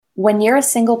When you're a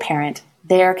single parent,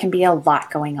 there can be a lot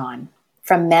going on,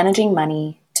 from managing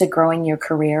money to growing your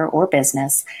career or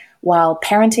business, while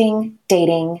parenting,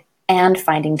 dating, and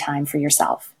finding time for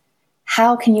yourself.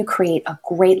 How can you create a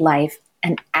great life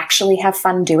and actually have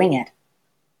fun doing it?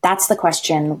 That's the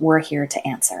question we're here to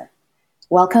answer.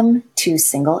 Welcome to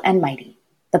Single and Mighty,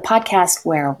 the podcast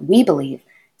where we believe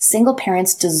single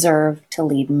parents deserve to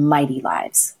lead mighty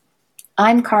lives.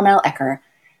 I'm Carmel Ecker,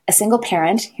 a single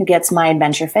parent who gets my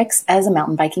adventure fix as a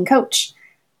mountain biking coach.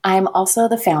 I'm also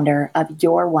the founder of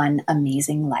Your One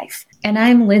Amazing Life. And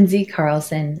I'm Lindsay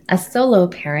Carlson, a solo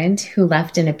parent who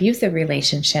left an abusive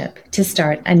relationship to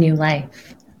start a new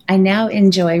life. I now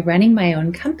enjoy running my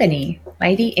own company,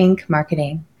 Mighty Inc.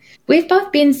 Marketing. We've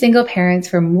both been single parents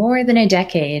for more than a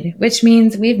decade, which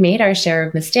means we've made our share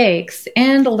of mistakes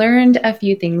and learned a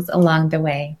few things along the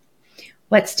way.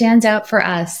 What stands out for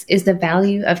us is the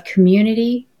value of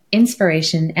community,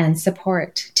 inspiration, and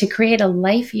support to create a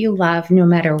life you love no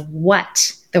matter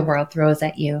what the world throws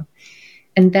at you.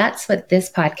 And that's what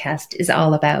this podcast is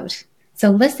all about. So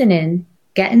listen in,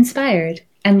 get inspired,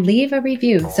 and leave a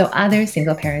review so other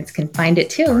single parents can find it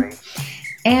too.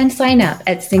 And sign up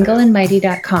at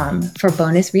singleandmighty.com for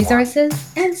bonus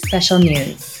resources and special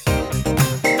news.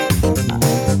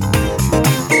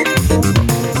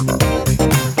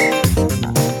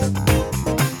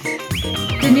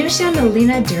 Danusia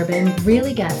Malina-Derben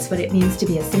really gets what it means to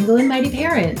be a single and mighty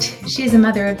parent. She is a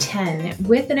mother of 10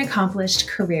 with an accomplished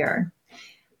career.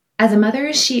 As a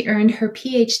mother, she earned her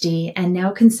PhD and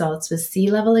now consults with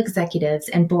C-level executives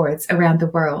and boards around the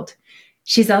world.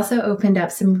 She's also opened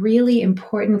up some really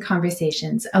important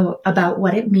conversations about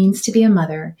what it means to be a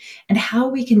mother and how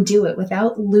we can do it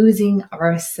without losing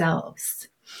ourselves.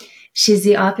 She's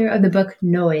the author of the book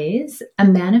Noise, a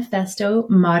manifesto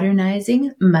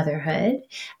modernizing motherhood,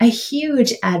 a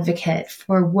huge advocate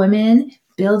for women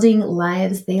building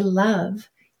lives they love,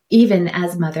 even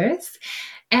as mothers,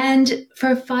 and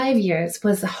for 5 years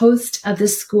was the host of the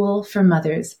School for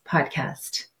Mothers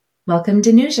podcast. Welcome,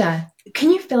 Danusia. Can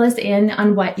you fill us in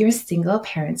on what your single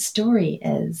parent story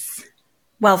is?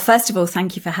 Well, first of all,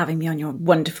 thank you for having me on your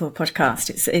wonderful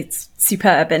podcast. It's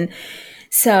superb. And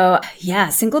so,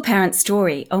 single parent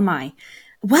story. Oh my.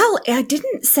 Well, I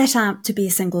didn't set out to be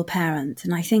a single parent.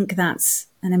 And I think that's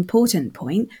an important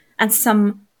point. And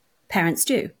some parents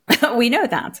do. We know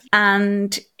that.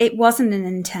 And it wasn't an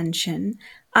intention.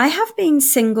 I have been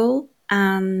single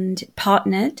and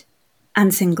partnered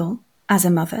and single as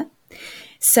a mother.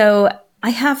 So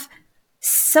I have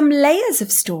some layers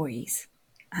of stories,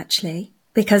 actually,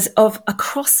 because of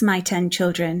across my 10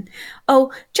 children.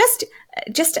 Oh, just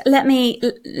let me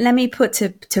put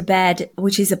to bed,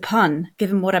 which is a pun,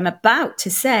 given what I'm about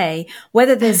to say,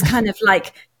 whether there's kind of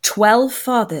like 12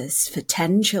 fathers for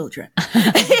 10 children.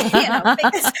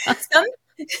 Because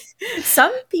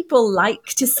some people like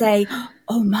to say,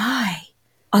 oh my,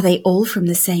 are they all from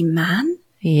the same man?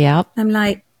 Yep. I'm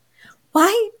like,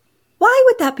 why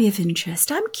would that be of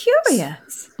interest? I'm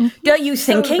curious. Are you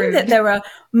thinking that there are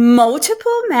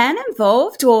multiple men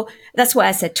involved? Or that's why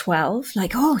I said 12.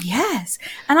 Like, oh, yes.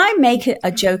 And I make it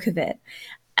a joke of it.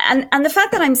 And the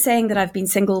fact that I'm saying that I've been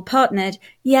single partnered,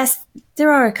 yes,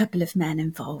 there are a couple of men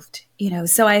involved,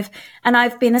 so I've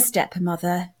been a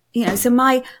stepmother, so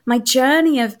my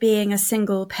journey of being a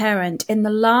single parent in the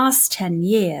last 10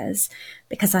 years,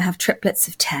 because I have triplets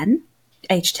of 10,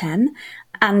 age 10,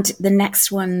 and the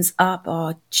next ones up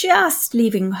are just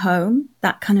leaving home,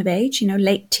 that kind of age,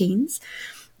 late teens,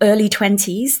 early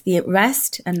 20s, the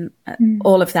rest and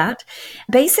all of that.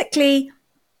 Basically,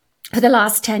 for the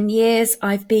last 10 years,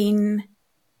 I've been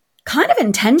kind of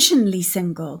intentionally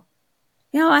single.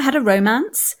 I had a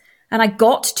romance and I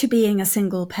got to being a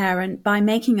single parent by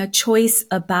making a choice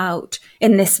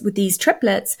with these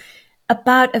triplets,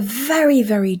 about a very,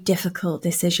 very difficult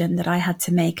decision that I had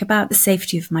to make about the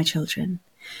safety of my children.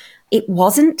 It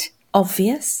wasn't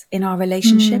obvious in our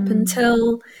relationship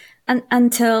until,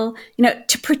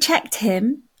 to protect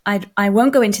him. I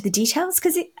won't go into the details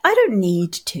because I don't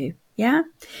need to. Yeah.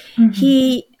 Mm-hmm.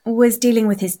 He was dealing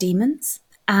with his demons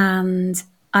and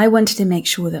I wanted to make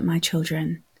sure that my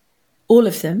children, all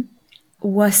of them,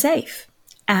 were safe.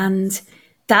 And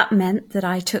that meant that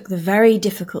I took the very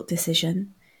difficult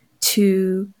decision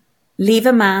to leave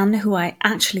a man who I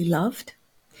actually loved,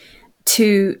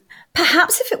 to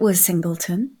perhaps if it was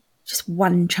singleton, just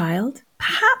one child,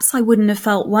 perhaps I wouldn't have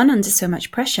felt, one, under so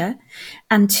much pressure,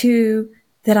 and two,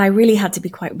 that I really had to be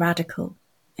quite radical.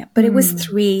 Yeah, but it was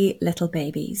 3 little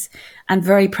babies and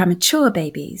very premature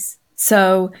babies.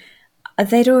 So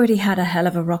they'd already had a hell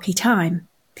of a rocky time.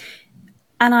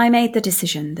 And I made the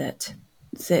decision that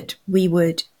we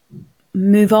would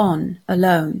move on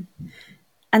alone.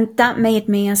 And that made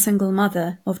me a single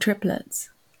mother of triplets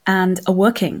and a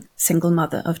working single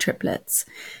mother of triplets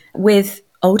with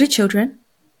older children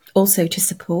also to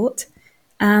support.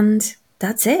 And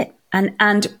that's it. And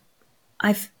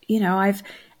I've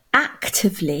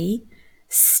actively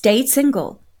stayed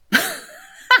single,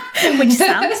 which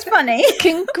sounds funny.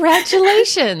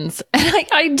 Congratulations. And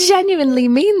I genuinely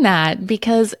mean that,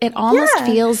 because it almost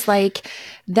feels like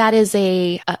that is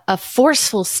a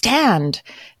forceful stand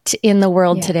in the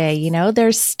world today. You know,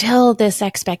 there's still this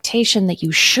expectation that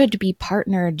you should be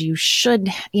partnered. You should,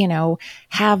 you know,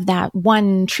 have that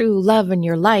one true love in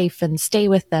your life and stay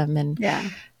with them. And,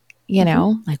 you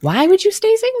know, like, why would you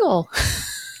stay single?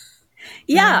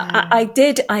 I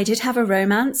did have a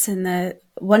romance, and the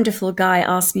wonderful guy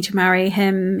asked me to marry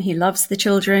him. He loves the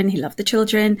children. He loved the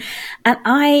children. And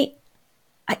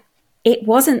it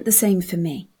wasn't the same for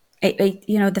me.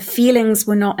 The feelings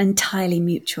were not entirely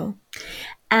mutual.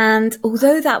 And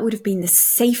although that would have been the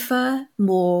safer,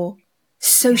 more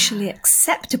socially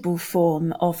acceptable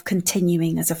form of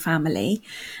continuing as a family,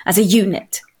 as a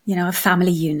unit, you know, a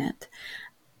family unit,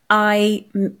 I,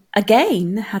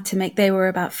 again, had to they were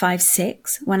about 5,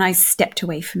 6 when I stepped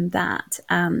away from that.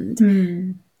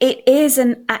 And it is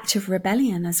an act of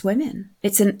rebellion as women.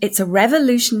 It's a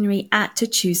revolutionary act to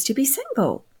choose to be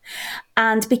single.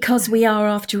 And because we are,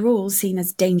 after all, seen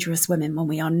as dangerous women when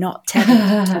we are not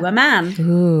tethered to a man.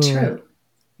 Ooh. True.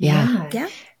 Yeah.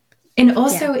 And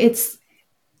also it's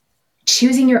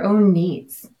choosing your own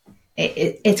needs.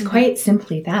 It's quite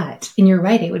simply that. And you're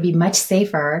right. It would be much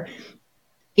safer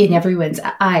in everyone's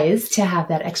eyes to have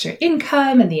that extra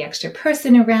income and the extra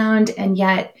person around. And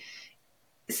yet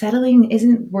settling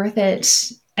isn't worth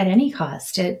it at any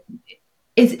cost.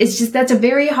 It's just, that's a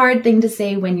very hard thing to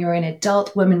say when you're an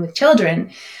adult woman with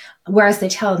children, whereas they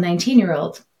tell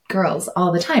 19-year-old girls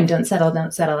all the time, don't settle.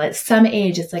 At some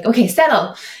age, it's like, okay,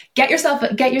 settle, get yourself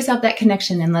that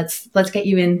connection, and let's get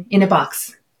you in a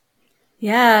box.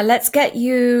 Yeah. Let's get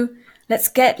you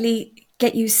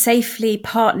safely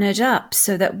partnered up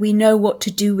so that we know what to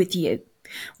do with you.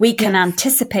 We can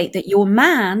anticipate that your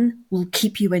man will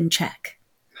keep you in check.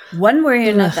 One way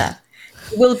or another.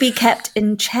 Will be kept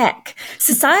in check.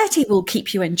 Society will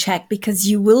keep you in check because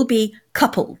you will be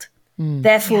coupled.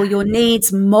 Therefore, your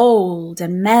needs mold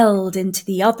and meld into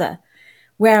the other.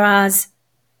 Whereas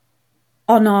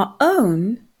on our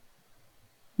own,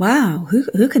 wow,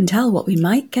 who can tell what we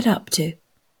might get up to?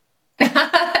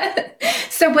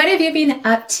 So what have you been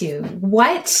up to?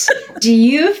 What do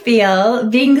you feel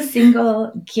being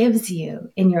single gives you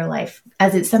in your life,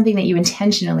 as it's something that you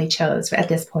intentionally chose at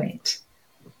this point?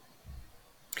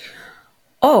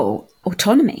 Oh,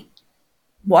 autonomy.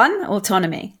 One,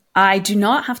 autonomy. I do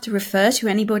not have to refer to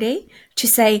anybody to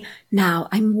say, now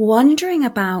I'm wondering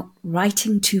about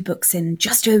writing 2 books in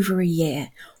just over a year.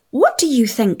 What do you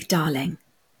think, darling?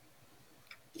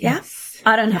 Yes.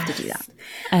 Yeah, I don't have to do that.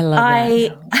 I love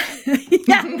that.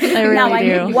 Yeah. I really now,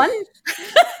 do.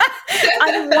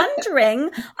 I'm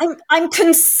wondering, I'm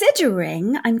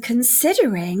considering,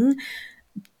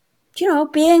 you know,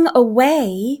 being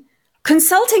away,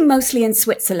 consulting mostly in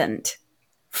Switzerland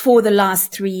for the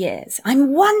last 3 years.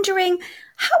 I'm wondering,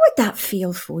 how would that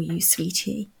feel for you,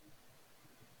 sweetie?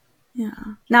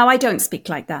 Yeah. Now, I don't speak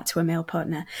like that to a male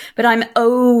partner, but I'm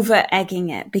over egging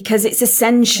it because it's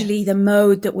essentially the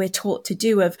mode that we're taught to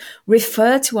do, of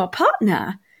refer to our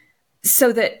partner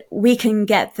so that we can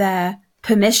get their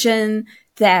permission,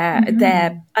 permission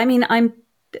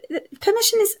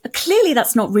is clearly,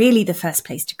 that's not really the first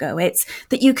place to go. It's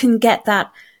that you can get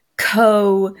that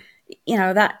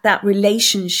that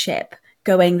relationship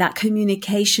going, that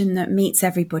communication that meets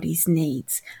everybody's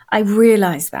needs. I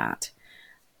realize that.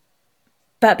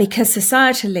 But because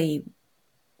societally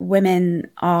women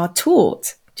are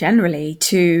taught generally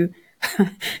to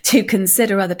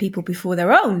consider other people before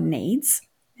their own needs.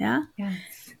 Yeah. Yes.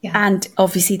 Yeah. And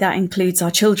obviously that includes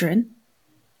our children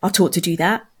are taught to do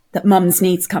that mum's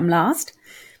needs come last,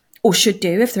 or should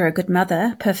do if they're a good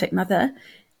mother, perfect mother.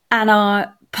 And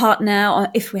our partner, or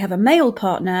if we have a male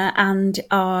partner, and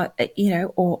our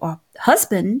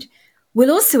husband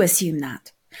will also assume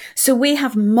that. So we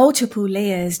have multiple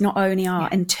layers, not only our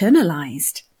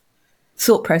internalized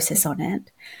thought process on it,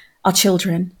 our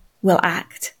children will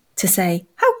act to say,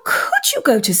 how could you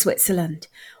go to Switzerland?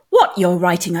 What, you're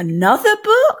writing another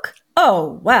book?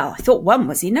 Oh, well, I thought one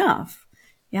was enough.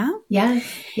 Yeah?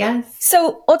 Yes.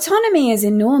 So autonomy is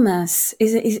enormous,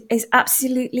 is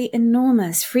absolutely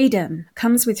enormous. Freedom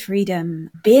comes with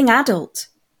freedom. Being adult,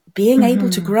 being able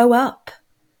to grow up.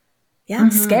 Yeah,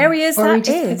 scary as or that we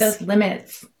just is. put those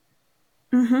limits.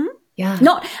 Yeah.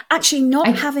 Not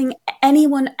having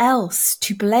anyone else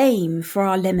to blame for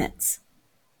our limits,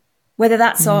 whether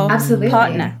that's our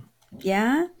partner.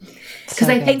 Yeah. Because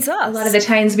I think a lot of the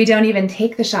times we don't even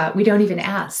take the shot. We don't even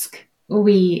ask.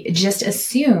 We just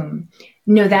assume,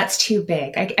 no, that's too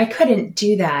big. I couldn't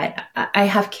do that. I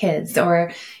have kids,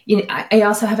 or, I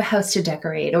also have a house to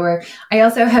decorate, or I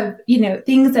also have,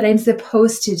 things that I'm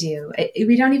supposed to do.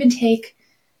 We don't even take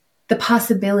the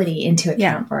possibility into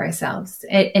account for ourselves.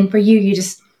 And for you,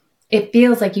 it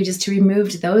feels like you just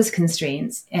removed those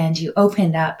constraints and you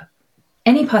opened up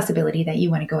any possibility that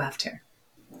you want to go after.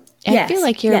 I feel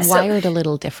like you're wired a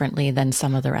little differently than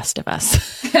some of the rest of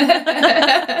us.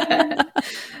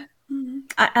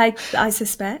 I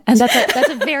suspect. And that's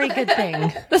a very good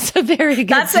thing. That's a very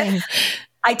good thing.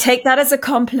 I take that as a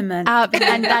compliment.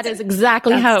 And that is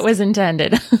exactly how it was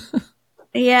intended.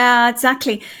 Yeah,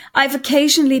 exactly. I've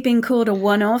occasionally been called a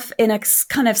one-off in a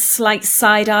kind of slight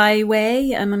side-eye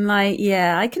way. And I'm like,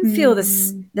 yeah, I can feel the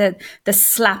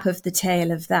slap of the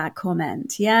tail of that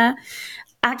comment. Yeah.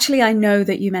 Actually, I know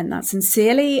that you meant that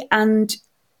sincerely, and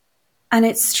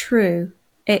it's true.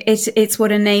 It's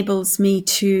what enables me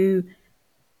to.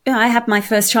 I had my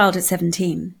first child at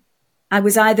 17. I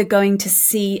was either going to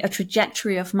see a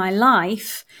trajectory of my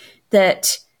life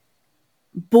that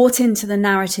bought into the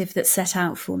narrative that's set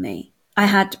out for me. I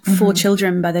had 4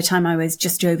 children by the time I was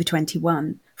just over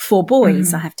 21. 4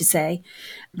 boys, I have to say.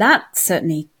 That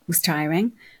certainly was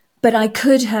tiring, but I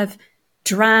could have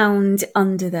drowned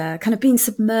under the kind of being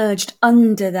submerged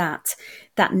under that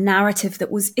narrative that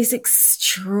is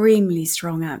extremely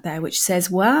strong out there, which says,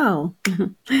 well,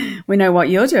 we know what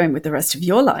you're doing with the rest of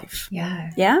your life.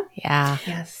 Yeah. Yeah. Yeah.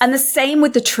 Yes. And the same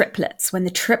with the triplets. When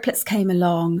the triplets came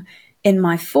along in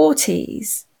my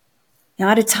 40s,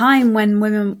 at a time when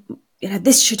women,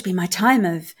 this should be my time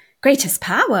of greatest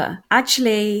power.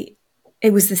 Actually,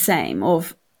 it was the same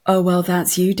of, oh, well,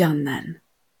 that's you done then.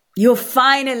 You're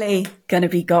finally going to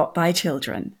be got by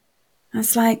children. I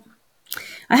was like,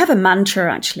 I have a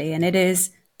mantra actually, and it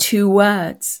is 2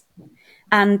 words.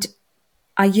 And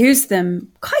I use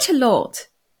them quite a lot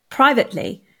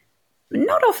privately,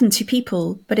 not often to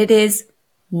people, but it is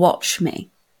watch me.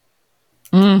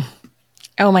 Oh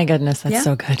my goodness. That's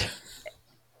so good.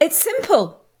 It's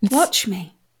simple. Watch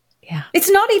me. Yeah. It's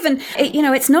not even,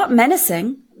 it's not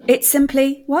menacing. It's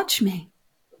simply watch me.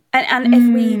 And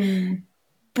if we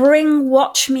bring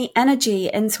watch me energy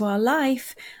into our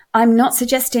life, I'm not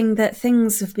suggesting that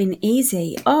things have been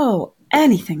easy. Oh,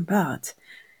 anything but.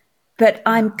 But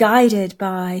I'm guided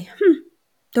by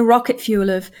the rocket fuel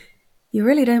of, you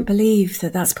really don't believe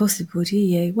that that's possible, do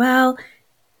you? Well,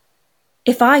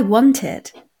 if I want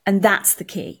it, and that's the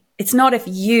key. It's not if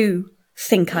you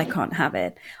think I can't have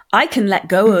it. I can let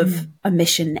go of a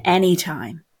mission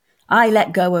anytime. I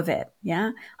let go of it.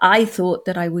 Yeah. I thought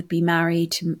that I would be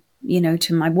married to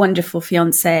my wonderful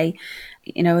fiance,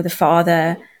 the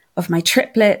father of my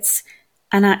triplets.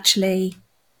 And actually,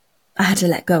 I had to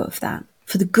let go of that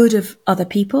for the good of other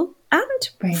people and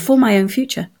for my own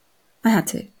future. I had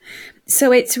to.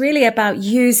 So it's really about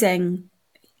using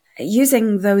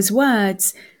those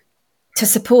words to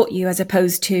support you as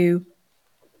opposed to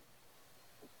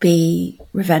be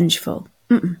revengeful.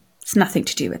 It's nothing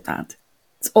to do with that.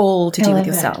 It's all to do with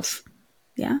yourself.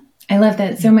 That. Yeah. I love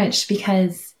that so much,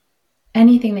 because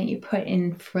anything that you put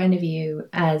in front of you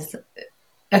as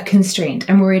a constraint,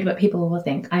 I'm worried what people will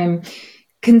think. I'm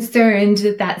concerned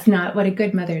that that's not what a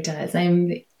good mother does.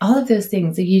 All of those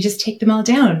things. If you just take them all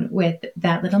down with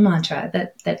that little mantra,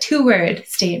 that 2-word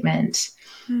statement.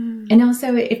 And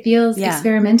also it feels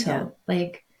experimental. Yeah.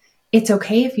 Like, it's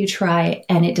okay if you try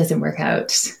and it doesn't work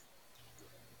out.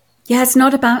 Yeah, it's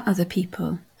not about other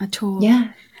people at all.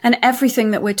 Yeah. And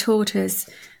everything that we're taught as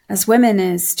women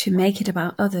is to make it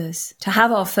about others, to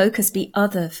have our focus be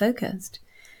other focused.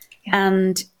 Yeah.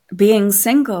 And being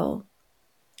single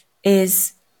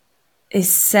is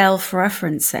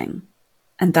self-referencing.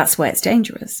 And that's where it's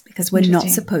dangerous, because we're not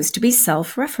supposed to be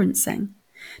self-referencing.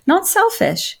 Not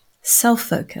selfish,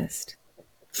 self-focused,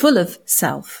 full of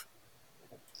self.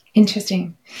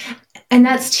 Interesting. And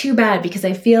that's too bad, because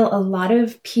I feel a lot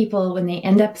of people, when they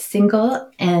end up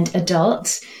single and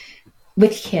adult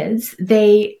with kids,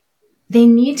 they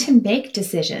need to make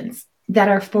decisions that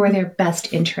are for their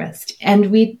best interest.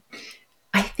 And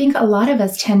I think a lot of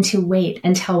us tend to wait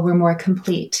until we're more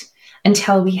complete,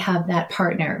 until we have that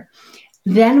partner.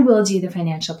 Then we'll do the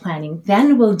financial planning.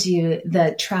 Then we'll do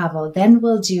the travel. Then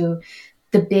we'll do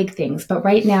the big things. But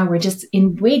right now we're just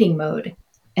in waiting mode.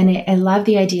 And I love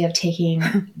the idea of taking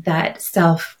that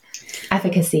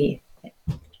self-efficacy.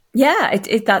 Yeah,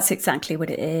 that's exactly what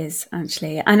it is,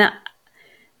 actually. And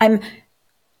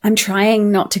I'm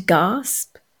trying not to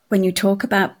gasp when you talk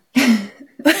about,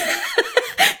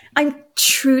 I'm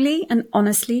truly and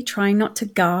honestly trying not to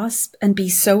gasp and be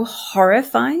so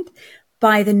horrified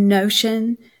by the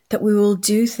notion that we will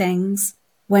do things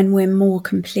when we're more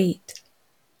complete.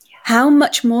 How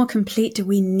much more complete do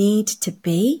we need to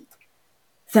be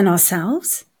than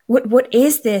ourselves? What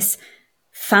is this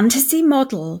fantasy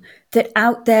model that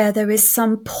out there is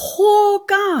some poor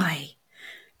guy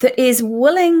that is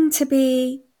willing to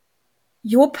be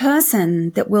your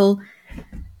person that will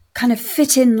kind of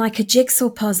fit in like a jigsaw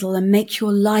puzzle and make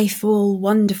your life all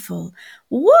wonderful?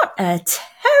 What a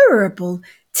terrible,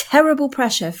 terrible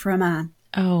pressure for a man.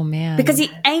 Oh man. Because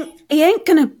he ain't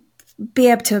going to be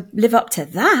able to live up to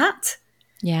that.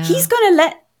 Yeah. He's going to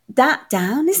let that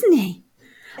down, isn't he?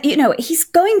 You know, he's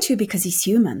going to because he's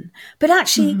human. But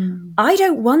actually, I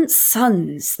don't want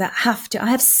sons that have to, I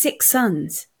have 6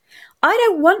 sons. I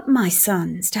don't want my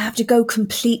sons to have to go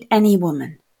complete any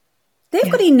woman. They've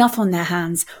got enough on their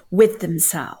hands with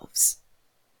themselves.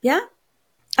 Yeah?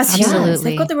 As humans,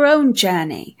 they've got their own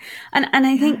journey. And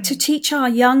I think to teach our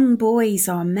young boys,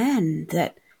 our men,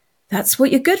 that's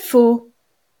what you're good for.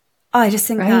 I just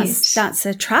think that's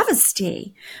a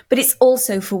travesty. But it's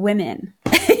also for women,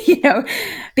 you know,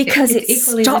 because it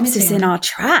stops us in our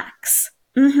tracks.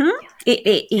 Mm-hmm.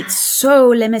 It's so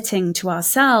limiting to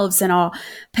ourselves and our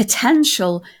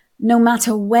potential, no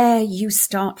matter where you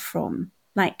start from.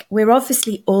 Like, we're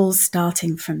obviously all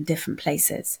starting from different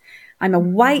places. I'm a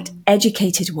white,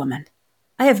 educated woman.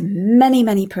 I have many,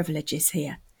 many privileges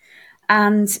here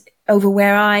and over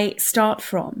where I start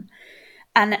from.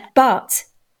 But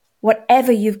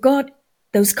whatever you've got,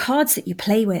 those cards that you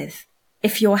play with,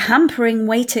 if you're hampering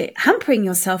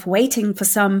yourself, waiting for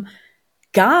some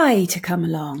guy to come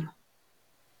along,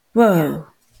 whoa,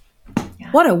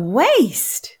 what a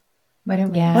waste. What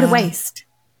a waste.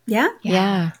 Yeah?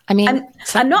 Yeah. I mean,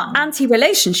 I'm not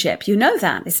anti-relationship. You know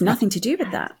that. It's nothing to do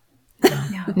with that.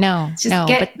 No.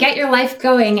 Get your life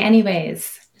going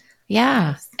anyways.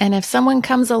 Yeah. And if someone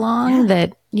comes along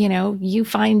that, you know, you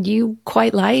find you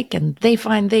quite like and they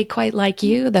find they quite like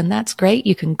you, then that's great.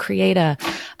 You can create a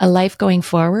life going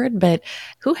forward. But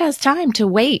who has time to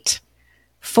wait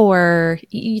for,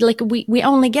 like, we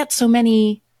only get so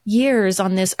many years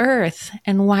on this earth.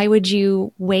 And why would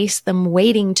you waste them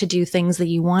waiting to do things that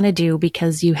you want to do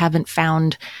because you haven't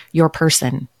found your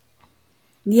person?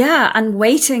 Yeah, and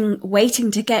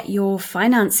waiting to get your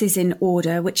finances in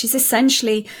order, which is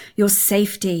essentially your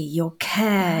safety, your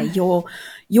care, your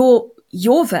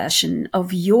version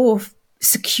of your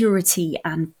security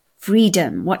and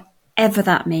freedom, whatever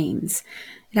that means.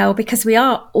 You know, because we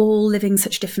are all living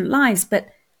such different lives, but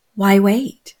why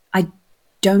wait? I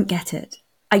don't get it.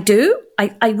 I do.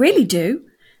 I really do,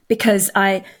 because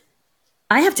I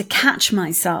have to catch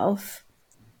myself.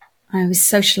 I was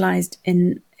socialized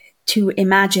to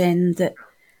imagine that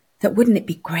wouldn't it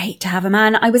be great to have a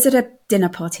man? I was at a dinner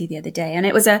party the other day, and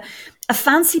it was a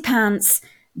fancy pants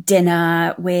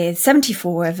dinner with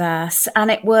 74 of us,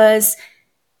 and it was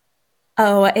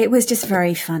just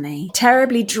very funny,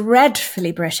 terribly,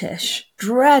 dreadfully British,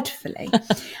 dreadfully.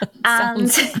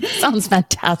 Sounds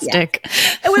fantastic.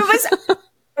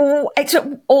 Yeah. It's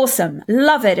awesome.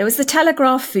 Love it. It was the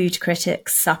Telegraph Food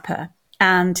Critics Supper.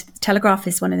 And the Telegraph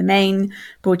is one of the main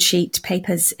broadsheet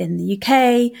papers in the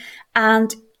UK.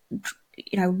 And,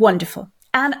 you know, wonderful.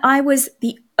 And I was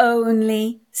the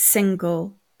only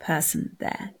single person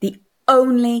there. The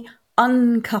only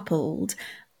uncoupled,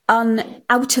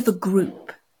 out of a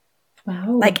group.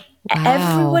 Wow. Like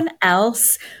everyone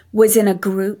else was in a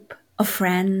group of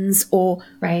friends, or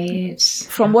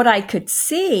from what I could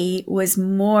see was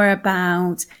more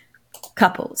about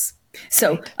couples.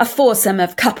 So a foursome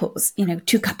of couples, you know,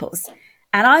 2 couples.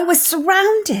 And I was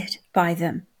surrounded by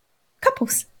them.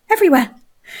 Couples everywhere.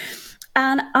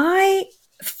 And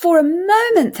for a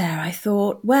moment there, I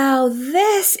thought, well,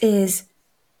 this is,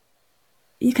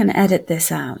 you can edit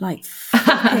this out, like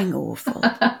fucking awful.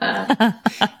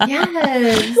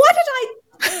 Yes.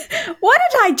 Why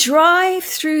did I drive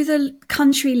through the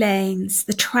country lanes,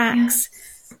 the tracks,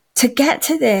 to get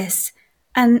to this?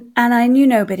 And I knew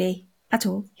nobody at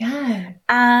all. Yeah.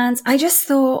 And I just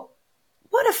thought,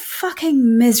 what a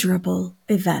fucking miserable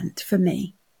event for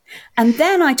me. And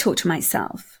then I talked to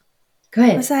myself. Good.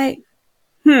 I was like,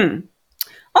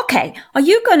 okay, are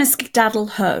you going to skedaddle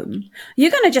home? Are you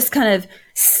going to just kind of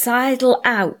sidle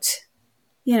out,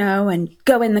 you know, and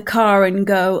go in the car and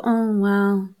go, oh,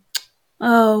 well,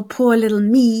 oh, poor little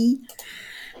me,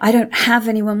 I don't have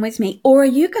anyone with me? Or are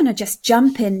you going to just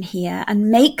jump in here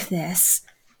and make this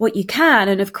what you can?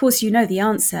 And of course, you know the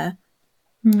answer.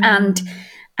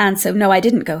 And so, no, I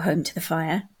didn't go home to the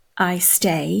fire. I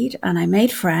stayed and I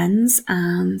made friends,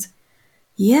 and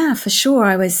yeah, for sure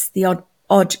I was the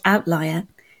odd outlier.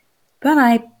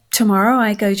 But tomorrow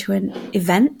I go to an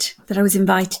event that I was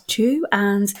invited to,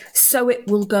 and so it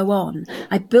will go on.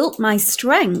 I built my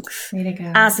strength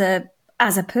as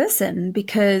a person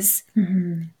because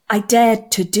I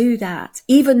dared to do that,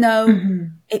 even though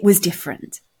it was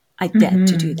different. I dared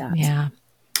to do that. Yeah.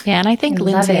 Yeah. And I think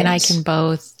Lindsay and I can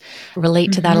both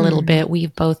relate to that a little bit.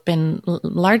 We've both been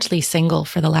largely single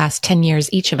for the last 10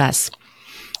 years, each of us.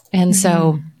 And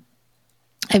so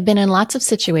I've been in lots of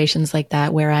situations like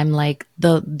that where I'm like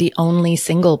the only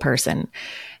single person,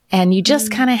 and you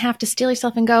just kind of have to steel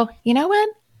yourself and go, you know what?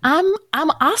 I'm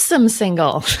awesome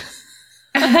single.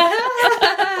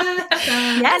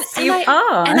 Yes, you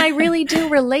are. And I really do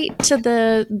relate to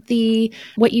the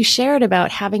what you shared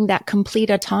about having that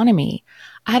complete autonomy.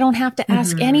 I don't have to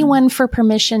ask anyone for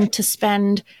permission to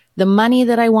spend the money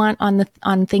that I want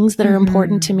on things that are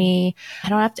important to me. I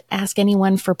don't have to ask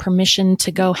anyone for permission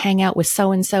to go hang out with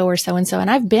so-and-so or so-and-so. And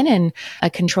I've been in a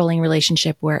controlling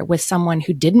relationship with someone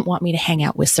who didn't want me to hang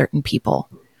out with certain people.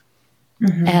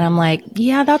 And I'm like,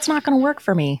 yeah, that's not going to work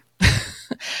for me.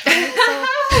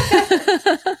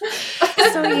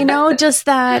 So, just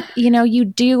that, you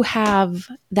do have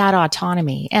that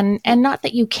autonomy, and not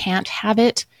that you can't have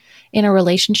it in a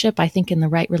relationship. I think in the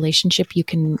right relationship, you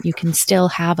can still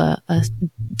have a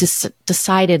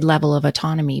decided level of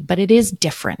autonomy, but it is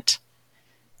different.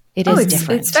 It's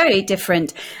different. It's very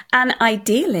different. And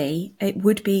ideally, it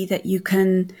would be that you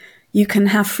can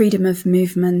have freedom of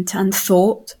movement and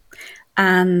thought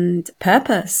and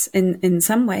purpose in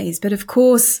some ways. But of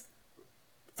course,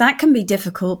 that can be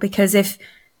difficult because if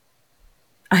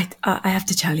I have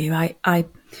to tell you, I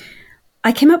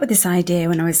came up with this idea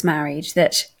when I was married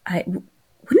that wouldn't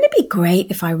it be great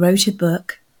if I wrote a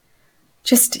book?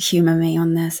 Just humor me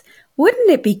on this. Wouldn't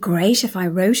it be great if I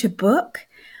wrote a book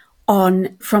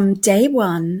from day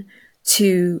one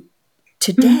to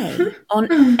today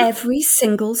on every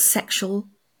single sexual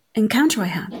encounter I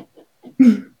had?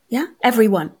 Yeah, every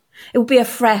one. It would be a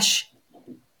fresh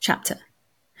chapter.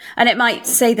 And it might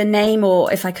say the name,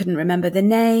 or if I couldn't remember the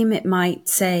name, it might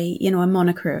say, a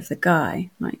moniker of the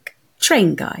guy, like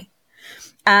train guy.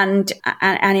 And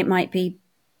it might be,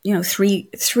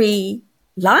 three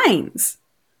lines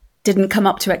didn't come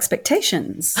up to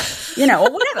expectations,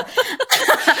 or whatever.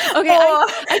 Okay,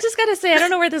 I just got to say, I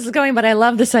don't know where this is going, but I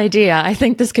love this idea. I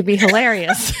think this could be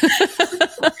hilarious.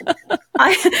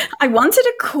 I wanted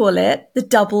to call it the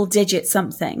double digit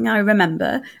something, I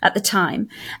remember at the time.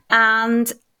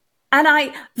 And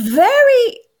I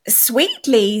very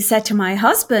sweetly said to my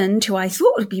husband, who I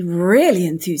thought would be really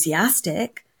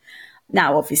enthusiastic.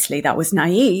 Now, obviously, that was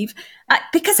naive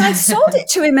because I sold it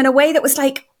to him in a way that was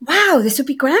like, wow, this would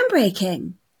be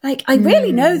groundbreaking. Like, I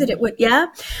really know that it would,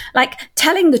 like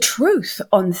telling the truth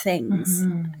on things.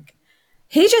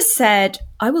 He just said,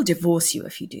 I will divorce you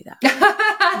if you do that.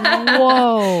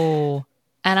 Whoa.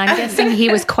 And I'm guessing he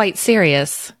was quite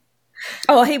serious.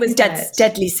 Oh, he was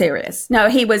deadly serious. No,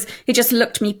 he just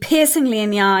looked me piercingly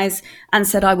in the eyes and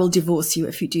said, I will divorce you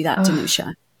if you do that,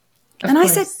 Danusia. And I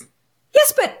said,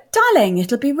 yes, but darling,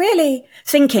 it'll be really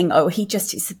thinking, he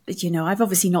just is, I've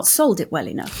obviously not sold it well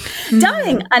enough.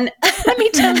 Darling, and let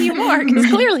me tell you more, because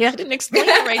clearly I didn't explain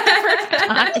it right the first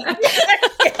time.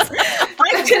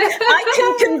 I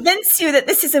can convince you that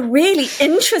this is a really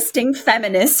interesting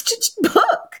feminist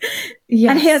book. Yes.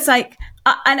 And he was like,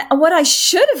 and what I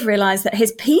should have realized that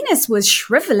his penis was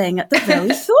shriveling at the very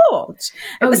thought.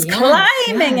 It was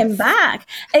climbing him back.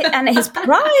 And his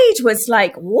pride was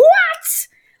like, what?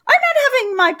 I'm not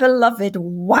having my beloved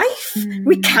wife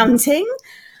recounting.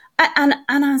 And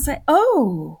I was like,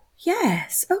 oh,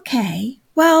 yes. Okay.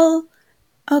 Well,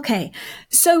 okay.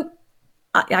 So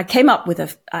I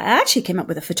actually came up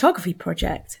with a photography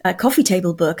project, a coffee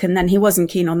table book. And then he wasn't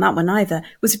keen on that one either.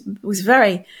 It was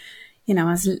very,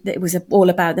 it was all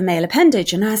about the male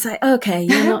appendage. And I was like, okay,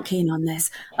 you're not keen on this.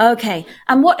 Okay.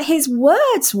 And what his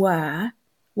words were,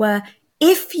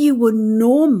 if you were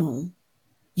normal,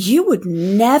 you would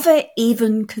never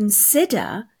even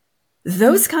consider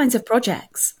those kinds of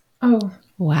projects. Oh,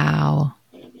 wow.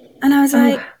 And I was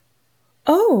like,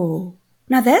 now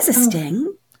there's a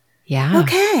sting. Yeah.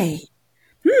 Okay.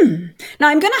 Now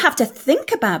I'm going to have to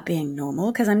think about being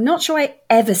normal because I'm not sure I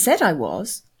ever said I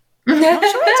was. I'm not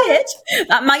sure I did.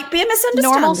 That might be a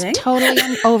misunderstanding. Normal's totally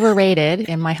overrated,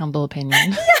 in my humble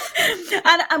opinion.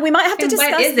 And we might have to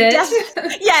discuss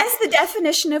the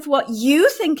definition of what you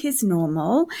think is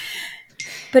normal.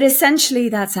 But essentially,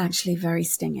 that's actually very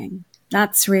stinging.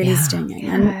 That's really stinging.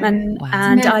 And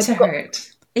I've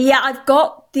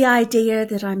got the idea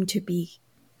that I'm to be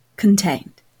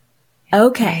self-contained.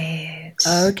 Okay.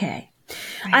 Right. Okay.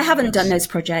 Right. I haven't done those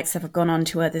projects. I've gone on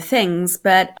to other things,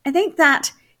 but I think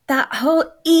that whole,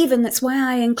 even that's why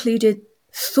I included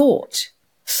thought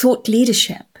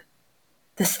leadership,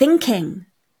 the thinking,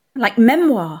 like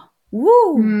memoir.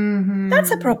 Woo,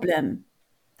 that's a problem.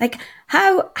 Like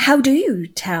how do you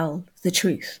tell the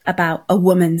truth about a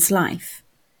woman's life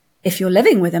if you're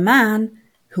living with a man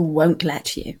who won't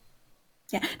let you?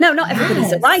 Yeah. No, not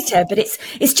everybody's a writer, but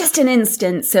it's just an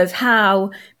instance of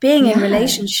how being in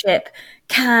relationship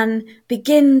can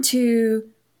begin to,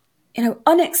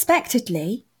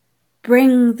 unexpectedly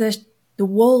bring the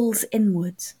walls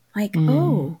inwards. Like,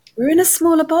 oh, we're in a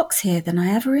smaller box here than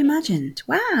I ever imagined.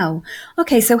 Wow.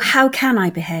 Okay, so how can I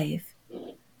behave?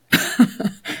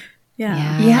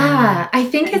 Yeah. I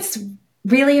think it's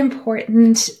really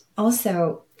important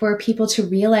also for people to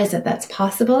realize that that's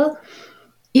possible,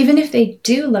 even if they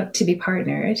do look to be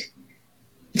partnered,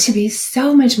 to be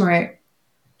so much more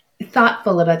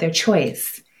thoughtful about their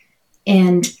choice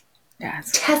and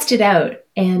test it out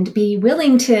and be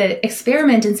willing to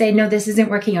experiment and say, no, this isn't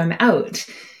working, I'm out.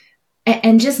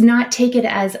 And just not take it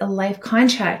as a life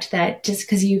contract that just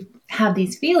because you have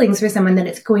these feelings for someone that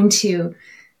it's going to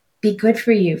be good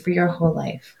for you for your whole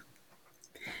life.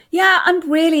 Yeah, and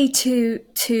really to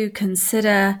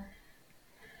consider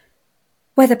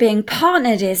whether being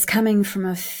partnered is coming from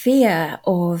a fear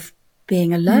of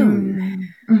being alone.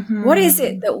 Mm-hmm. What is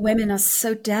it that women are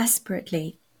so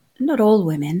desperately, not all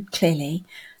women, clearly,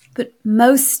 but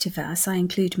most of us, I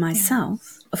include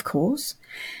myself, of course,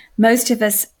 most of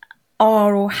us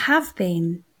are or have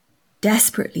been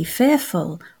desperately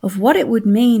fearful of what it would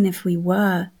mean if we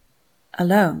were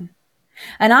alone.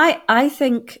 And I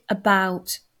think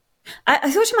about,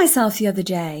 I thought to myself the other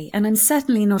day, and I'm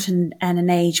certainly not in an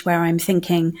age where I'm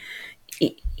thinking,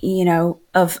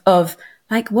 of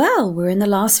like, well, we're in the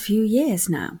last few years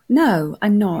now. No,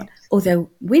 I'm not. Although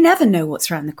we never know what's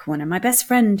around the corner. My best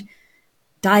friend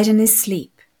died in his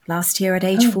sleep last year at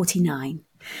age 49.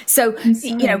 So,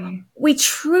 we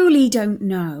truly don't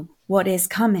know what is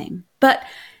coming. But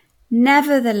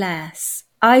nevertheless,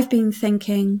 I've been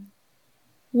thinking,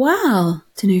 wow,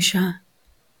 Danusia,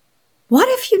 what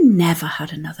if you never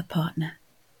had another partner?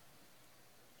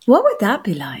 What would that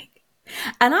be like?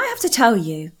 And I have to tell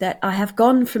you that I have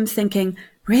gone from thinking,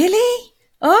 really?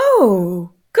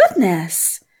 Oh,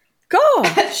 goodness.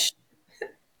 Gosh.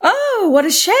 Oh, what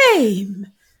a shame.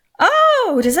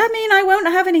 Oh, does that mean I won't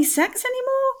have any sex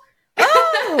anymore?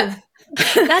 Oh.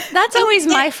 That's always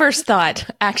my first thought,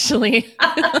 actually.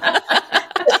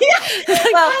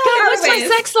 What's my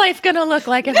sex life going to look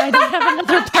like if I don't have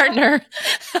another partner?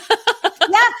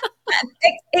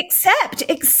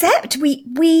 Except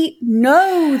we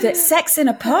know that sex in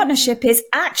a partnership is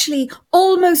actually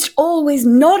almost always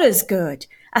not as good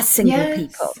as single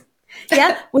people.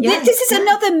 Yeah. Well, this is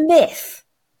another myth.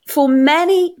 For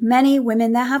many, many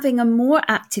women, they're having a more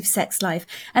active sex life.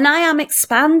 And I am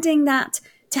expanding that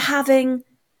to having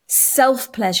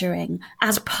self-pleasuring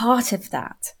as part of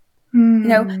that.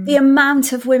 The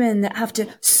amount of women that have to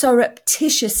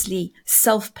surreptitiously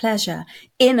self-pleasure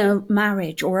in a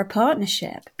marriage or a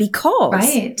partnership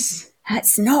because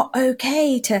it's not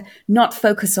okay to not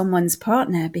focus on one's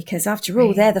partner because after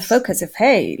all, they're the focus of,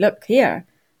 hey, look here.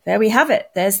 There we have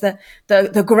it. There's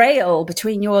the grail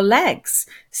between your legs,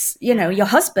 your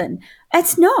husband.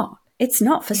 It's not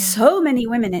for so many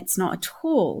women. It's not at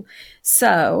all.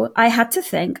 So I had to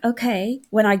think, okay,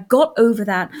 when I got over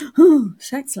that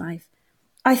sex life,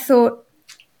 I thought,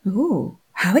 oh,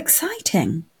 how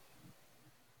exciting.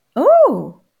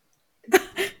 Oh, we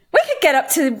could get up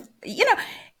to,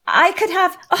 I could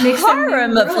have a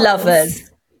harem of lovers.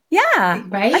 Yeah.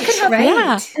 Right. I could have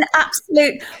an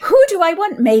absolute, who do I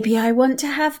want? Maybe I want to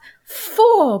have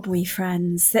 4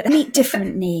 boyfriends that meet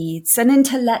different needs, an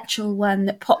intellectual one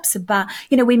that pops about,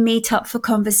 we meet up for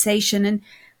conversation and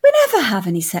we never have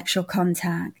any sexual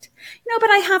contact, but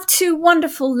I have 2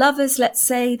 wonderful lovers, let's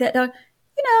say, that are,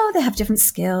 they have different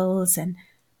skills and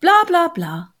blah, blah,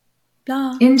 blah,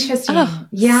 blah. Interesting. Oh,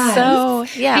 yeah. So,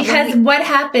 because what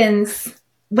happens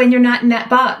when you're not in that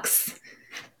box?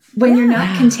 When you're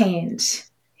not contained.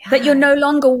 That you're no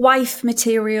longer wife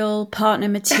material, partner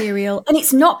material. And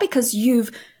it's not because you've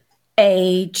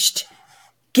aged,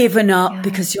 given up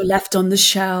because you're left on the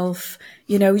shelf,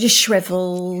 you're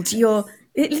shriveled, you're,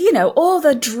 all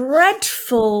the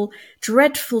dreadful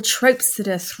tropes that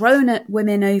are thrown at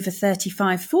women over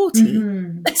 35, 40.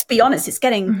 Mm-hmm. Let's be honest, it's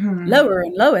getting lower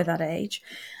and lower that age.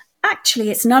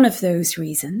 Actually, it's none of those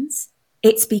reasons.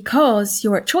 It's because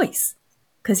you're at choice.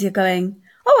 Because you're going,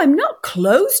 oh, I'm not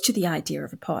close to the idea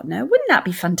of a partner. Wouldn't that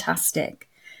be fantastic?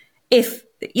 If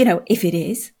if it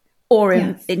is, or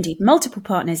indeed multiple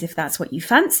partners, if that's what you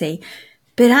fancy.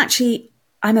 But actually,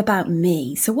 I'm about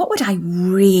me. So what's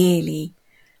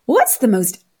the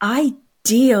most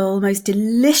ideal, most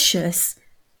delicious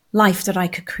life that I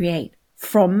could create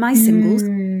from my single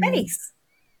space?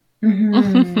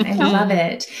 I love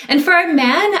it. And for a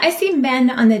man, I see men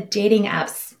on the dating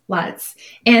apps lots,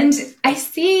 and I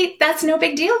see that's no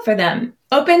big deal for them.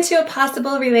 Open to a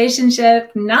possible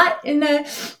relationship,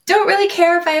 don't really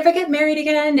care if I ever get married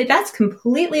again. That's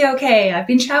completely okay. I've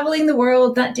been traveling the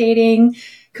world, not dating.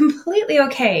 Completely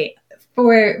okay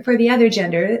for the other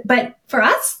gender. But for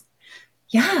us,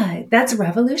 that's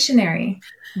revolutionary.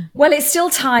 Well, it's still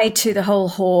tied to the whole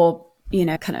whore,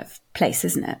 kind of place,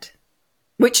 isn't it?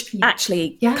 Which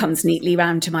actually comes neatly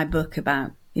round to my book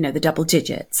about, the double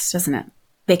digits, doesn't it?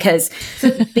 Because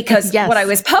yes. What I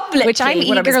was publicly... Which I'm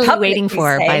eagerly waiting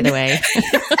for, by the way.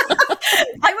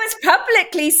 I was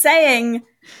publicly saying,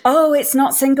 oh, it's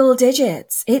not single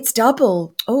digits. It's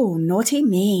double. Oh, naughty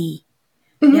me.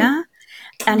 Mm-hmm. Yeah.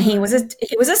 And he was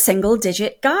a single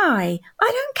digit guy.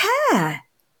 I don't care.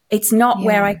 It's not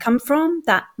where I come from.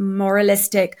 That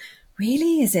moralistic,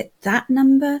 really? Is it that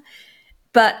number?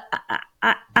 But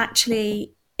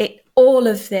actually, all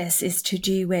of this is to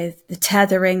do with the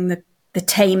tethering, the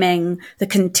taming, the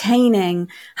containing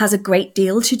has a great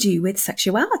deal to do with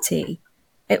sexuality.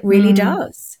 It really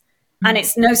does. And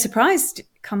it's no surprise,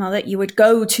 Kamal, that you would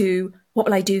go to, what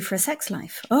will I do for a sex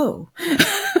life? Oh,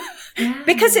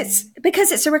 because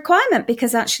it's a requirement,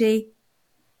 because actually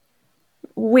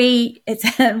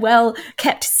it's a well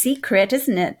kept secret,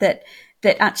 isn't it? That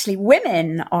actually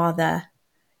women are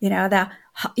they're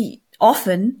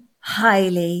often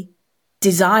highly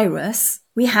desirous.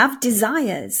 We have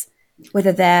desires,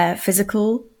 whether they're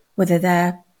physical, whether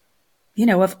they're,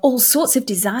 of all sorts of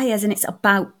desires, and it's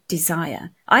about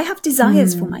desire. I have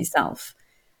desires for myself.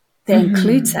 They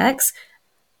include sex,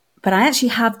 but I actually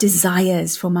have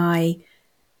desires for my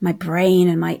brain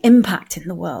and my impact in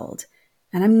the world.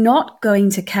 And I'm not going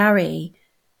to carry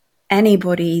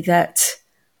anybody that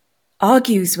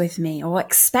argues with me or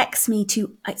expects me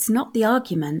to. It's not the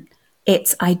argument.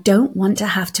 It's I don't want to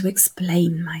have to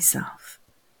explain myself.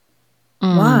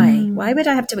 Why? Why would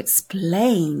I have to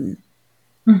explain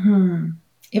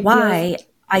why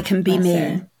I can be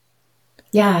me?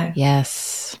 Yeah.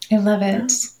 Yes. I love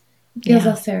it. Feels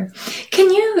lesser.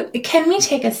 Can we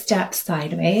take a step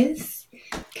sideways?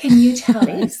 Can you tell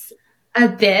us a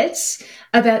bit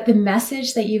about the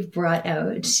message that you've brought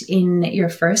out in your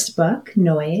first book,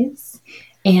 Noise,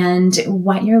 and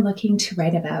what you're looking to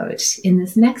write about in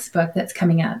this next book that's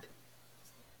coming up?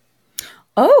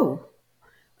 Oh,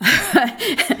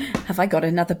 have I got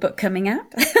another book coming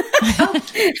up?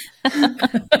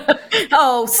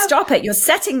 Oh, stop it. You're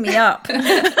setting me up.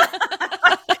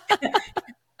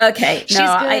 Okay. She's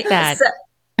good at that.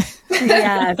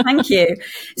 Yeah, thank you.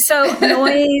 So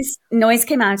Noise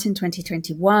came out in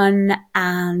 2021,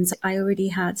 and I already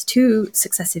had 2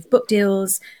 successive book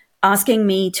deals asking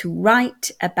me to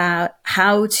write about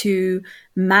how to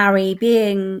marry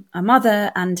being a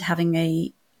mother and having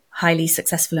a highly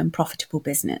successful and profitable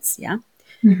business. Yeah.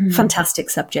 Fantastic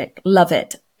subject. Love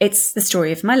it. It's the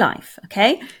story of my life.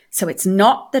 Okay. So it's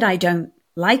not that I don't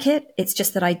like it. It's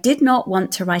just that I did not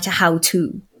want to write a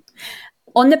how-to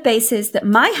on the basis that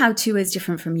my how-to is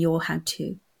different from your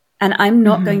how-to. And I'm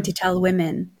not going to tell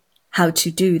women how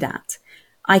to do that.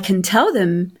 I can tell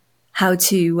them how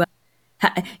to,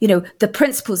 the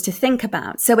principles to think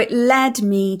about. So it led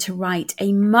me to write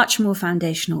a much more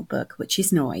foundational book, which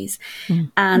is Noise.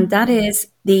 And that is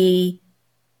the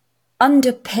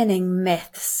underpinning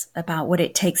myths about what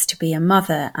it takes to be a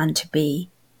mother and to be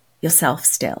yourself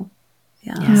still.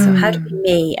 Yeah. So how to be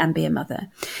me and be a mother.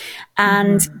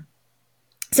 And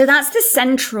so that's the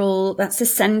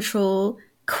central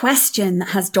question that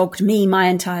has dogged me my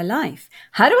entire life.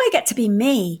 How do I get to be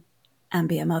me and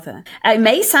be a mother? It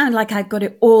may sound like I've got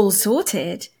it all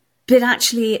sorted, but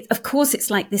actually, of course, it's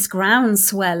like this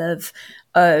groundswell of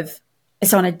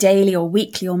it's on a daily or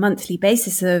weekly or monthly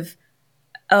basis of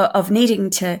needing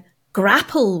to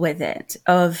grapple with it,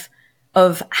 of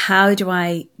how do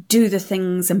I do the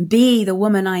things and be the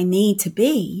woman I need to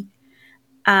be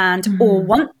and or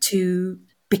want to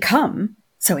become.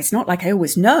 So it's not like I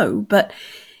always know, but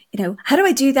how do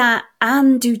I do that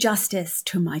and do justice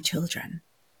to my children?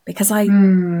 Because I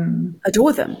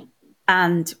adore them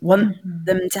and want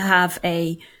them to have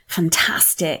a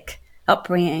fantastic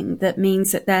upbringing that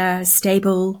means that they're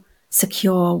stable,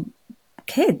 secure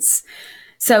kids.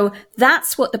 So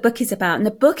that's what the book is about. And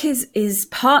the book is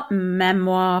part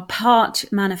memoir, part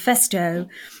manifesto.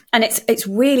 And it's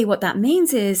really what that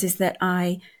means is that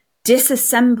I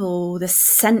disassemble the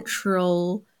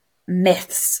central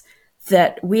myths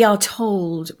that we are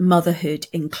told motherhood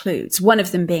includes, one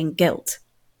of them being guilt,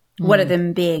 one of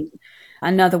them being,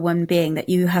 another one being that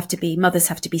mothers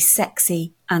have to be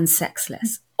sexy and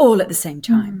sexless all at the same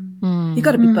time. You've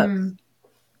got to be both.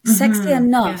 Sexy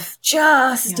enough,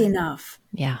 just enough.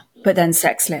 Yeah. But then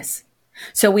sexless.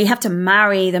 So we have to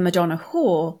marry the Madonna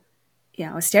whore,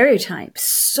 a stereotype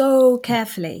so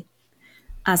carefully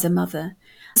as a mother.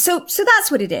 So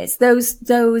that's what it is.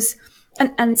 Those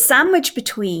and sandwiched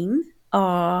between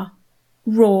are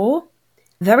raw,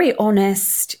 very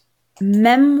honest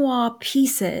memoir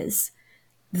pieces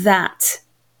that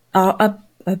are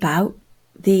about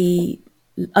the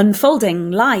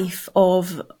unfolding life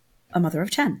of a mother of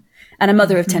 10 and a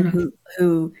mother of 10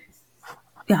 who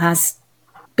has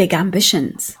big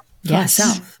ambitions for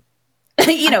herself.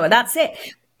 That's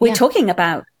it. We're talking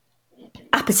about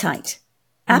appetite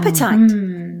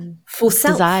for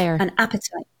self, desire, and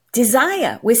appetite,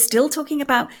 desire. We're still talking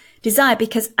about desire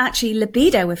because actually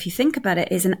libido, if you think about it,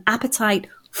 is an appetite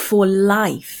for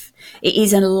life. It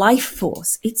is a life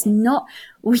force. It's not,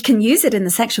 we can use it in the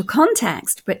sexual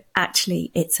context, but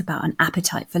actually it's about an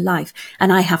appetite for life.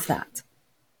 And I have that.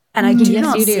 And I do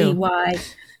not see why,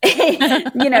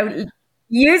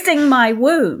 using my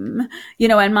womb,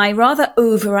 and my rather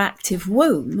overactive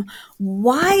womb,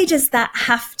 why does that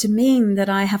have to mean that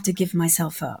I have to give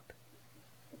myself up?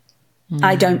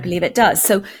 I don't believe it does.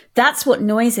 So that's what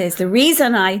noise is. The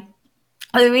reason I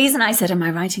said, am I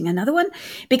writing another one?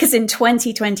 Because in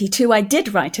 2022, I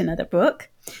did write another book,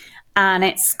 and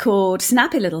it's called,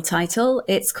 snappy little title,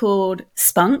 it's called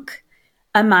Spunk,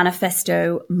 A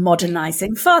Manifesto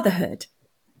Modernizing Fatherhood.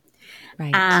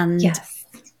 Right. And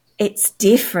it's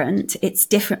different.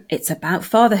 It's about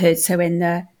fatherhood. So in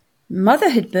the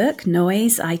motherhood book,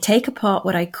 Noise, I take apart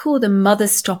what I call the mother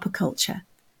stopper culture.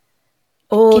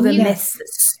 All the myths that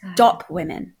stop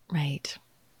women. Right.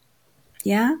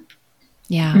 Yeah?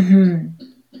 Yeah.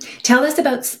 Mm-hmm. Tell us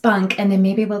about Spunk, and then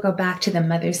maybe we'll go back to the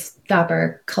mother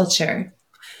stopper culture.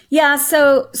 Yeah,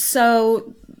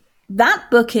 so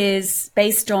that book is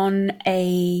based on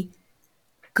a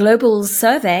global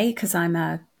survey, because I'm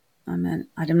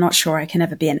not sure I can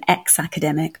ever be an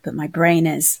ex-academic, but my brain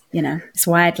is, it's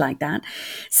wired like that.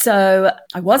 So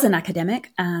I was an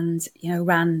academic and,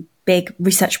 ran big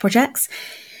research projects.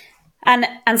 And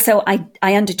so I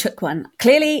undertook one.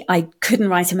 Clearly, I couldn't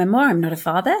write a memoir. I'm not a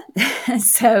father.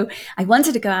 So I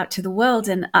wanted to go out to the world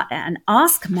and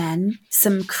ask men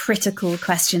some critical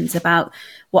questions about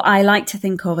what I like to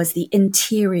think of as the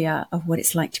interior of what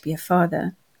it's like to be a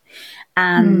father.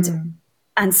 And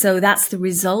so that's the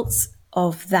results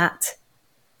of that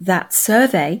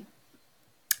survey.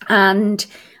 And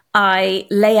I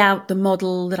lay out the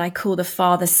model that I call the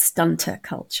father stunter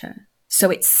culture. So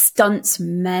it stunts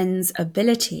men's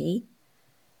ability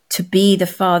to be the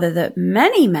father that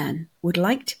many men would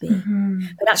like to be.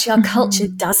 But actually our culture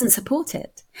doesn't support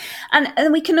it.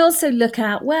 And we can also look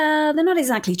at, well, they're not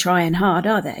exactly trying hard,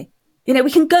 are they? We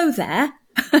can go there.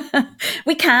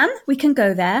 we can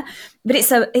go there, but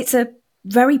it's a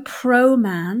very pro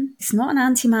man. It's not an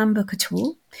anti-man book at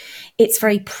all. It's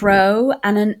very pro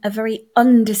and a very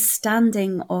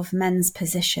understanding of men's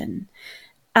position.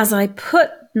 As I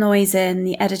put Noise in,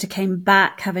 the editor came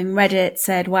back, having read it,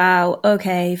 said, wow,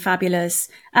 okay, fabulous.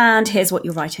 And here's what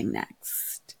you're writing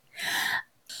next.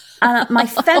 My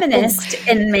feminist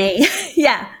in me,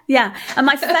 and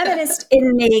my feminist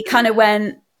in me kind of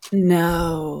went,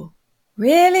 no,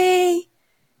 really?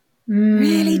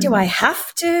 Really? Do I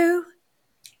have to?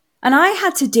 And I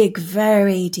had to dig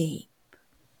very deep,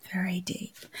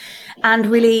 and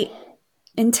really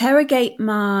interrogate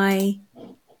my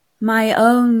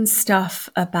own stuff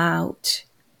about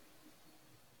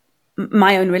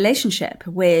my own relationship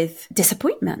with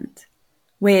disappointment,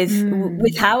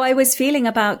 with how I was feeling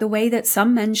about the way that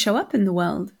some men show up in the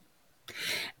world.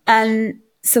 And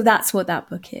so that's what that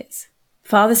book is.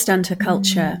 Father Stunter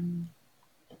Culture.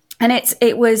 And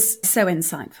it was so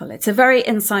insightful. It's a very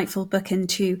insightful book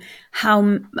into how,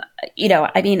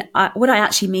 what I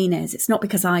actually mean is it's not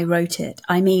because I wrote it.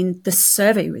 I mean, the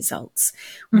survey results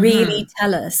really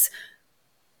tell us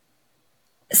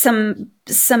some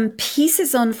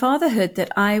pieces on fatherhood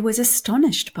that I was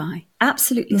astonished by,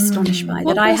 absolutely astonished by,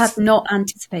 that I had not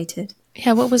anticipated.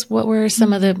 Yeah. What were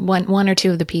some of the one or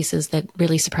two of the pieces that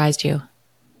really surprised you?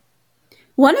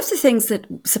 One of the things that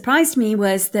surprised me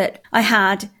was that I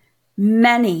had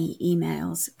many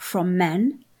emails from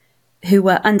men who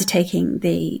were undertaking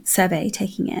the survey,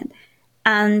 taking it,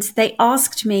 and they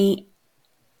asked me,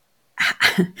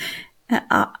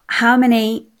 how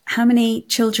many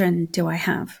children do I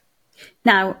have?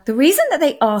 Now, the reason that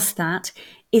they asked that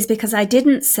is because I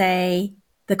didn't say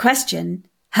the question,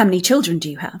 how many children do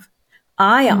you have?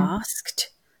 I asked,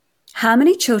 how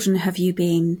many children have you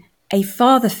been a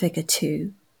father figure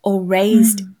to or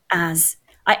raised as?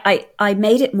 I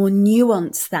made it more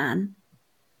nuanced than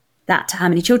that. How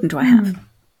many children do I have?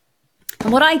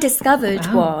 And what I discovered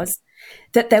was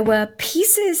that there were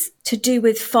pieces to do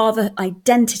with father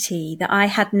identity that I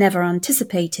had never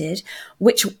anticipated,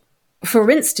 which, for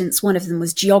instance, one of them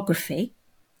was geography.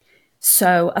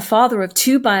 So a father of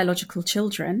 2 biological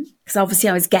children, because obviously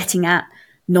I was getting at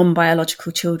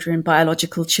non-biological children,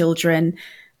 biological children,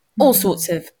 all sorts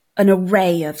of an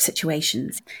array of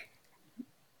situations.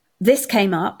 This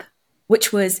came up,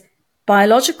 which was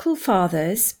biological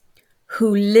fathers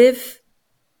who live,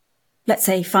 let's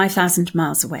say, 5,000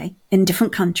 miles away in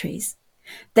different countries.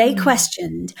 They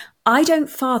questioned, I don't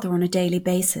father on a daily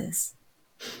basis.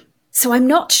 So I'm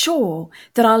not sure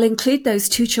that I'll include those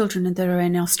 2 children that are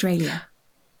in Australia.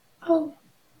 Oh.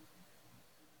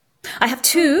 I have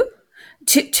two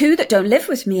that don't live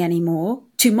with me anymore,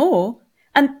 2 more,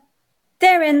 and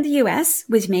they're in the US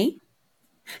with me.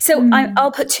 So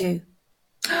I'll put 2.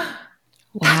 Wow.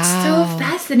 That's so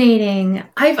fascinating.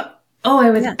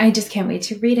 I just can't wait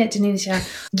to read it, Danusia.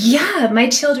 Yeah, my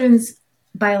children's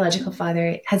biological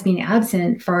father has been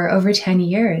absent for over 10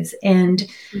 years and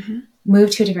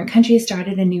moved to a different country,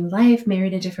 started a new life,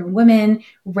 married a different woman,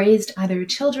 raised other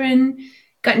children,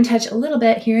 got in touch a little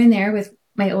bit here and there with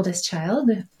my oldest child.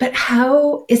 But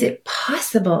how is it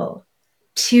possible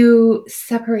to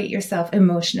separate yourself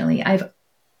emotionally? I've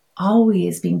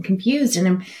always been confused,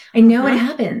 and I know it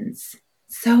happens.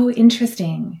 So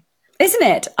interesting. Isn't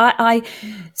it? I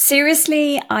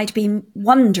seriously, I'd been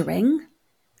wondering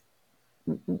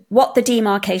what the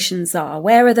demarcations are.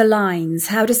 Where are the lines?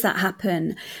 How does that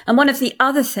happen? And one of the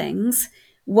other things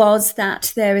was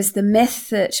that there is the myth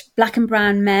that Black and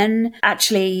brown men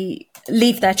actually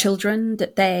leave their children,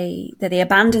 that they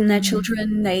abandon their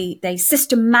children, they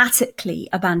systematically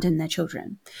abandon their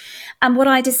children. And what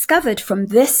I discovered from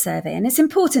this survey, and it's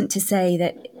important to say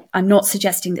that I'm not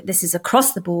suggesting that this is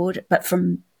across the board, but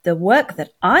from the work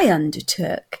that I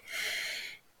undertook,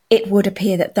 it would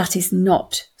appear that that is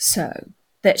not so.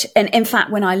 And in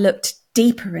fact, when I looked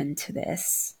deeper into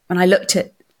this, when I looked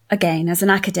at, again, as an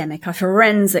academic, I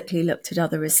forensically looked at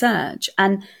other research,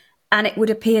 and it would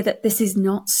appear that this is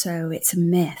not so. It's a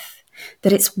myth,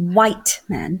 that it's white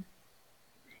men.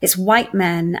 It's white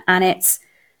men, and it's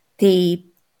the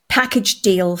package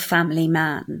deal family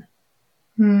man.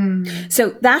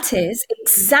 So that is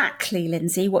exactly,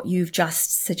 Lindsay, what you've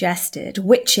just suggested,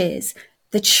 which is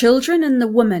the children and the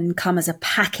woman come as a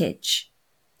package.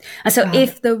 And so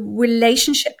if the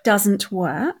relationship doesn't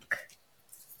work,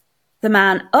 the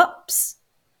man ups.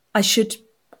 I should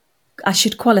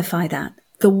qualify that.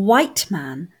 The white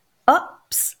man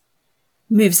ups,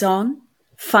 moves on,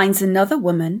 finds another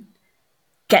woman,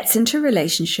 gets into a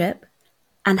relationship,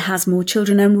 and has more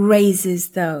children and raises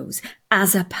those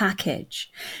as a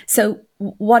package. So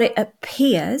what it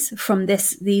appears from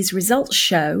these results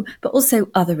show, but also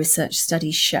other research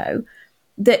studies show,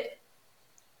 that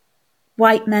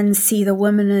white men see the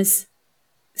woman as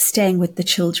staying with the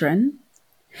children,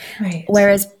 right,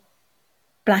 whereas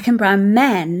Black and brown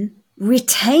men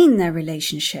retain their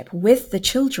relationship with the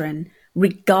children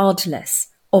regardless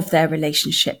of their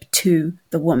relationship to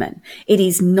the woman. It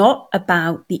is not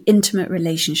about the intimate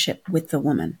relationship with the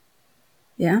woman.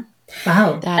 Yeah.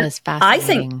 Wow. That is fascinating. I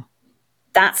think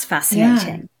that's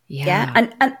fascinating. Yeah.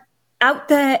 And out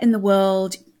there in the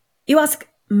world, you ask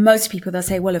most people, they'll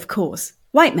say, well, of course,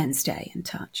 white men stay in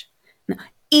touch.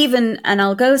 Even, and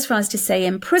I'll go as far as to say,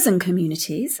 in prison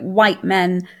communities, white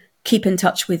men keep in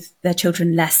touch with their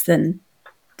children less than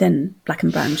Black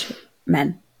and brown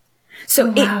men.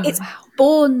 So it's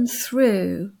born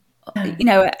through,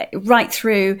 right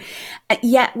through.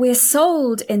 Yet we're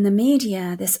sold in the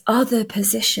media this other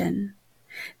position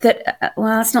that,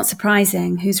 well, it's not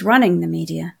surprising who's running the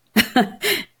media.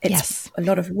 It's a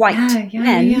lot of white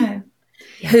men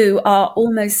who are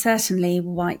almost certainly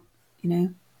white,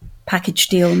 package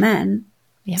deal men.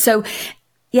 Yeah. So,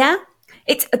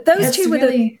 it's those two were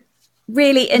the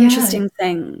really interesting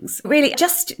things. Really,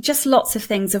 just lots of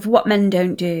things of what men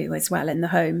don't do as well in the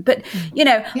home. But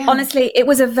honestly, it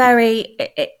was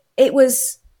it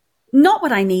was not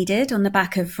what I needed on the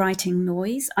back of writing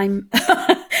noise. And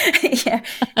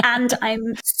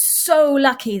I'm so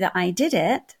lucky that I did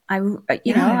it. I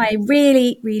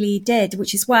really, really did,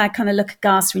 which is why I kind of look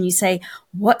aghast when you say,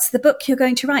 what's the book you're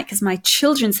going to write? Because my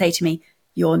children say to me,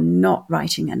 you're not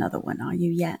writing another one, are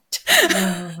you yet?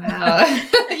 Oh, wow.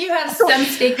 You have some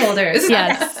stakeholders.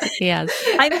 Yes.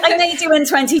 I may do in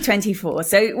 2024,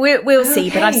 so we'll see.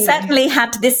 But I've certainly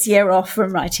had this year off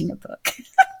from writing a book.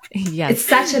 Yes. It's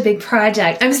such a big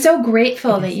project. I'm so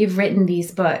grateful that you've written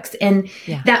these books. And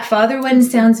that father one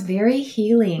sounds very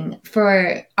healing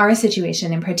for our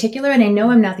situation in particular. And I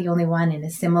know I'm not the only one in a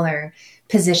similar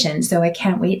position. So I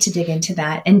can't wait to dig into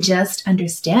that and just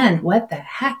understand what the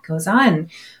heck goes on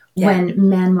when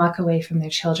men walk away from their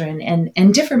children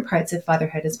and different parts of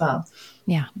fatherhood as well.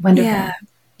 Yeah. Wonderful.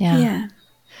 Yeah.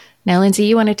 Now, Lindsay,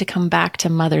 you wanted to come back to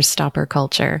mother stopper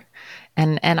culture.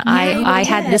 And I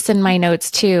had this in my notes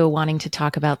too, wanting to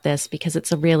talk about this because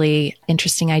it's a really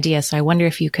interesting idea. So I wonder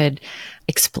if you could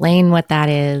explain what that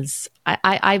is.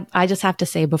 I just have to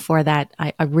say before that,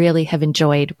 I really have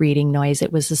enjoyed reading Noise.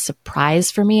 It was a surprise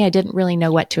for me. I didn't really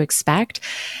know what to expect.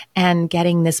 And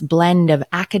getting this blend of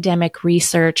academic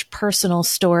research, personal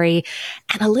story,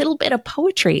 and a little bit of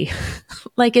poetry.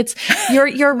 Like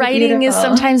your writing is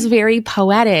sometimes very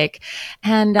poetic.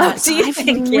 And I've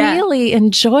really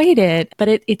enjoyed it.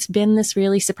 But it's been this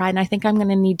really surprise. And I think I'm going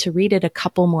to need to read it a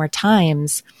couple more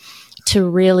times to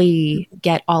really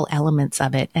get all elements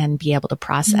of it and be able to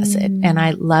process it. And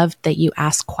I loved that you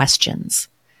ask questions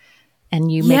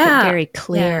and you make it very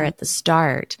clear at the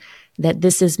start that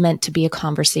this is meant to be a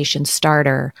conversation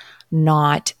starter,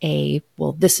 not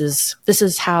this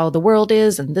is how the world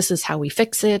is and this is how we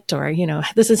fix it, or,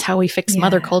 this is how we fix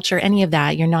mother culture, any of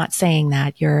that. You're not saying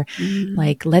that. You're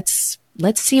like, let's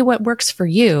see what works for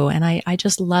you. And I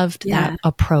just loved that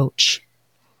approach.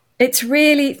 It's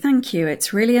really, thank you.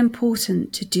 It's really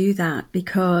important to do that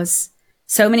because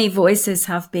so many voices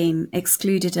have been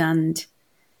excluded and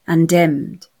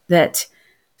dimmed that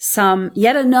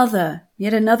yet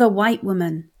another white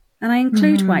woman, and I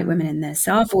include white women in this,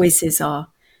 our voices are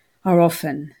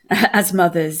often as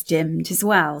mothers dimmed as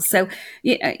well. So,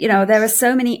 there are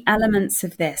so many elements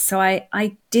of this. So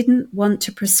I didn't want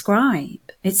to prescribe.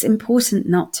 It's important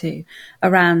not to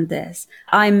around this.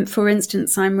 For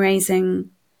instance, I'm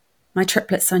raising my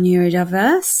triplets are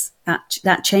neurodiverse.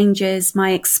 That changes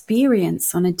my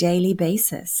experience on a daily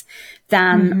basis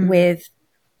than with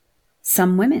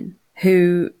some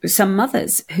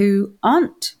mothers who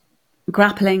aren't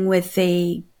grappling with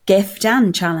the gift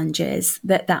and challenges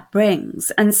that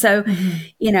brings. And so,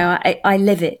 I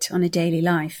live it on a daily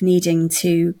life, needing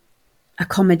to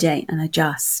accommodate and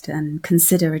adjust and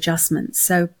consider adjustments.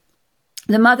 So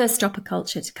the mother stopper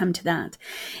culture, to come to that,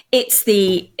 it's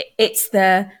the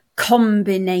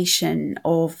combination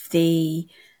of the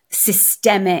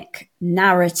systemic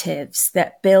narratives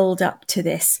that build up to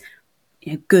this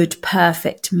good,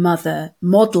 perfect mother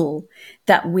model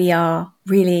that we are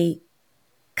really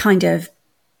kind of,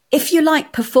 if you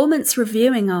like, performance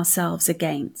reviewing ourselves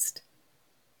against.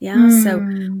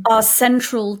 So our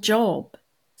central job,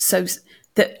 so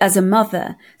that as a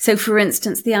mother, so for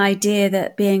instance, the idea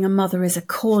that being a mother is a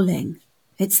calling,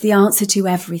 it's the answer to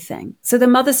everything. So the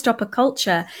mother stopper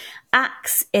culture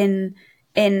acts in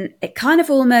it kind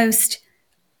of almost,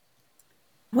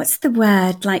 what's the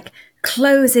word, like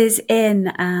closes in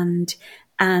and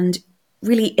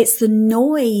really it's the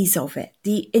noise of it,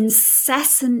 the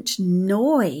incessant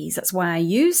noise. That's why I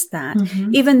used that,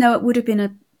 even though it would have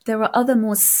been there are other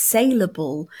more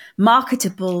saleable,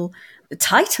 marketable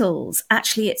titles.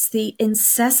 Actually, it's the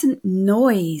incessant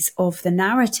noise of the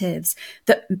narratives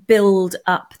that build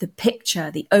up the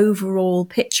picture, the overall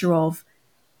picture of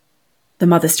the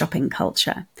mother stopping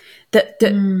culture that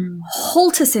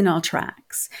halt us in our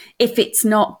tracks. If it's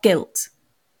not guilt,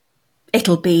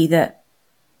 it'll be that,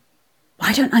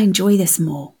 why don't I enjoy this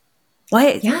more?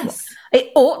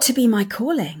 It ought to be my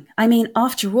calling. I mean,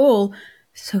 after all,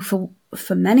 so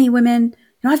for many women,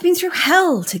 I've been through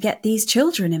hell to get these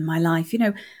children in my life,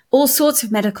 all sorts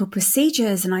of medical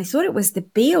procedures. And I thought it was the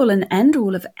be all and end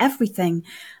all of everything,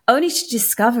 only to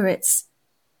discover it's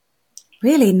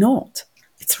really not.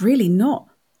 It's really not.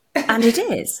 And it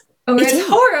is. It's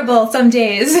horrible some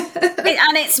days.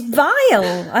 And it's vile.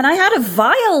 And I had a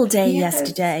vile day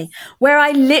yesterday where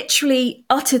I literally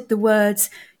uttered the words,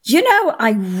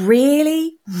 I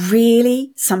really,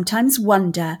 really sometimes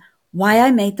wonder why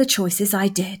I made the choices I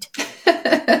did.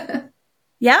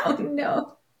 Yeah. Oh,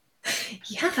 no.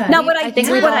 Yeah. Now, I think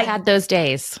we've all had those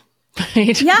days.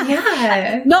 Right?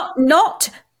 Yeah. Not,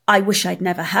 I wish I'd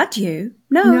never had you.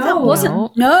 No, that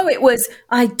wasn't. No, it was,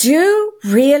 I do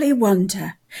really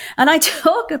wonder. And I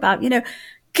talk about,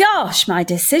 gosh, my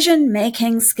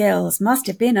decision-making skills must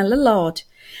have been a little odd.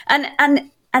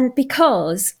 And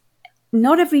because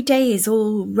not every day is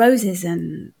all roses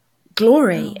and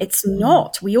glory. It's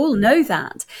not. We all know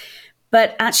that.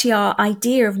 But actually our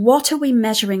idea of what are we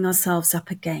measuring ourselves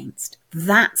up against?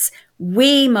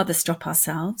 We mother stop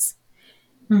ourselves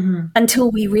until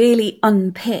we really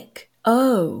unpick,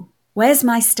 where's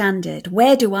my standard?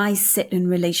 Where do I sit in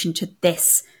relation to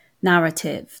this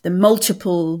narrative, the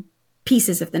multiple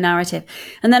pieces of the narrative?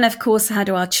 And then, of course, how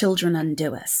do our children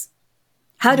undo us?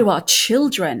 How do our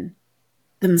children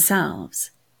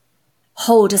themselves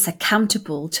hold us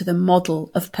accountable to the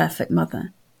model of perfect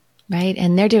mother? Right.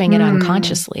 And they're doing it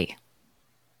unconsciously.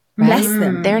 Right? Bless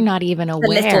them. They're not even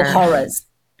aware. The little horrors.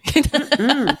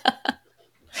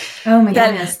 Oh my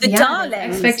goodness. The darlings. The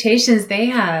expectations they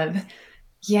have.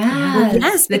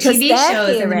 Yes. The TV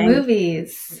shows and the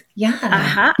movies.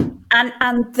 Yeah.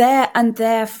 And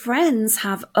their friends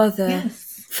have other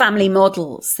family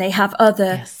models. They have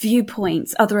other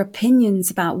viewpoints, other opinions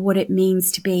about what it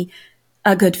means to be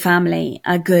a good family,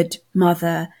 a good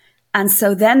mother. And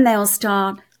so then they'll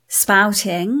start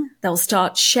spouting, they'll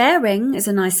start sharing, is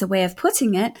a nicer way of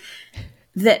putting it,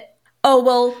 that,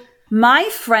 my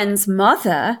friend's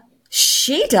mother,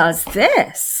 she does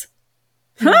this.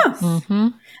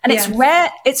 And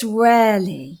it's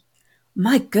rarely,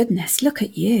 my goodness, look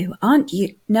at you, aren't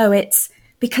you? No, it's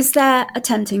because they're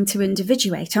attempting to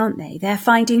individuate, aren't they? They're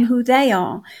finding who they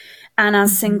are. And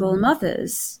as single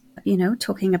mothers,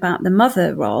 talking about the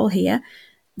mother role here,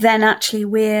 then actually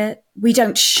we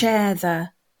don't share the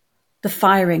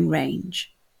firing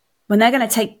range. When they're going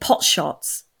to take pot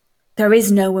shots, there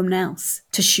is no one else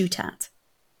to shoot at.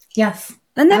 Yes.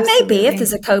 And then maybe if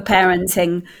there's a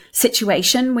co-parenting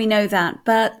situation, we know that.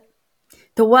 But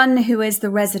the one who is the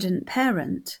resident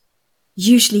parent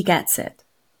usually gets it.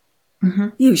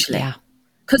 Usually. Yeah.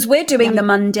 Because we're doing the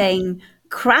mundane,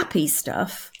 crappy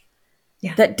stuff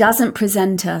that doesn't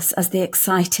present us as the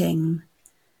exciting,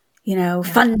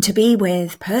 fun to be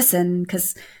with person.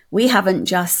 Because we haven't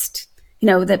just,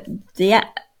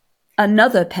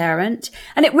 another parent.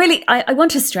 And it really, I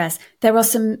want to stress, there are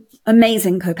some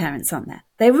amazing co-parents on there.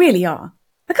 They really are.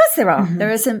 Because there are.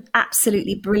 There are some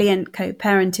absolutely brilliant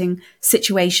co-parenting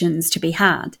situations to be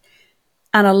had.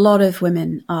 And a lot of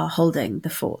women are holding the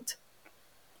fort.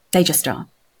 They just are.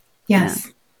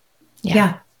 Yes.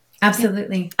 Yeah,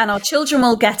 absolutely. And our children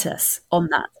will get us on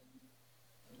that.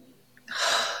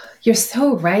 You're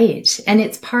so right. And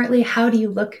it's partly, how do you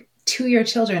look to your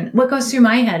children? What goes through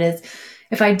my head is,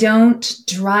 if I don't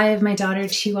drive my daughter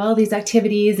to all these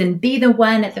activities and be the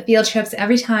one at the field trips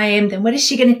every time, then what is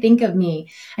she going to think of me?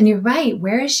 And you're right.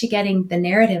 Where is she getting the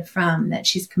narrative from that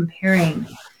she's comparing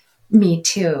me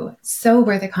to? So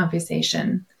worth a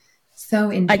conversation.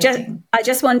 So interesting. I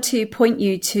just want to point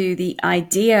you to the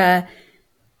idea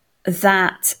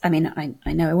that, I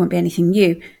know it won't be anything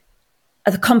new,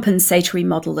 the compensatory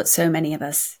model that so many of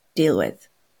us deal with.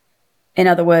 In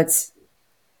other words,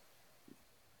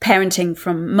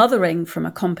 mothering from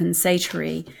a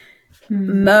compensatory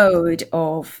mode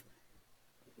of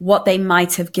what they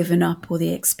might have given up or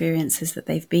the experiences that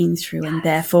they've been through. And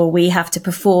therefore we have to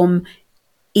perform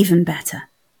even better.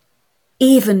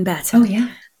 Oh,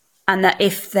 yeah. And that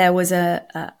if there was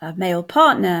a male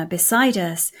partner beside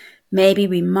us, maybe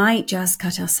we might just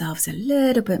cut ourselves a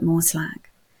little bit more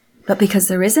slack. But because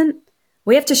there isn't,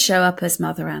 we have to show up as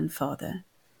mother and father.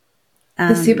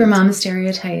 The supermom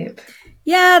stereotype.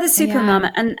 Yeah, the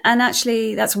supermom. And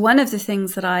actually, that's one of the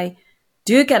things that I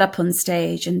do get up on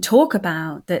stage and talk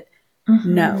about, that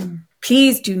no,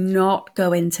 please do not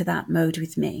go into that mode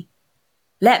with me.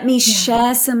 Let me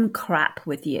share some crap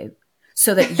with you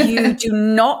so that you do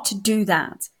not do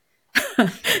that.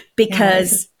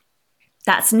 Because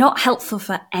that's not helpful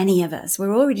for any of us.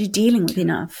 We're already dealing with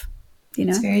enough,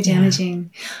 It's very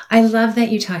damaging. I love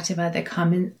that you talked about the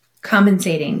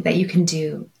compensating that you can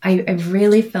do. I've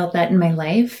really felt that in my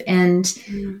life. And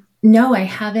no, I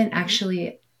haven't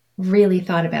actually really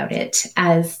thought about it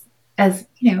as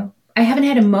I haven't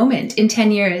had a moment in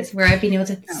 10 years where I've been able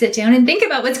to sit down and think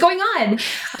about what's going on.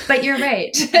 But you're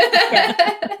right.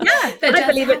 I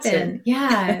believe it too.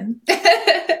 Yeah.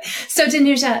 So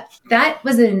Danusia, that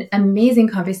was an amazing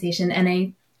conversation.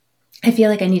 And I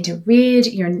feel like I need to read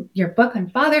your book on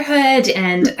fatherhood,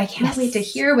 and I can't wait to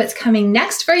hear what's coming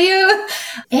next for you.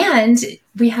 And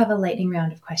we have a lightning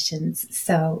round of questions,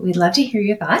 so we'd love to hear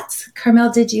your thoughts.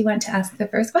 Carmel, did you want to ask the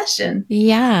first question?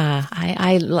 Yeah,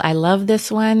 I love this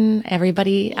one.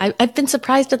 Everybody, I've been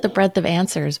surprised at the breadth of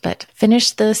answers, but finish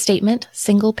the statement.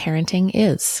 Single parenting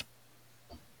is.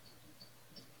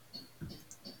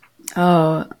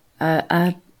 A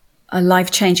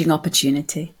life-changing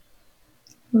opportunity.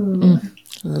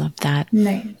 Love that.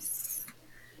 Nice.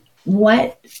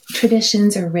 What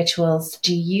traditions or rituals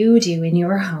do you do in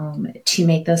your home to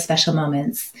make those special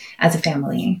moments as a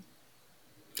family?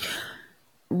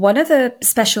 One of the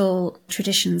special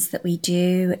traditions that we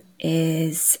do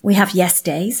is we have yes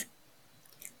days.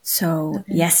 So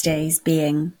yes days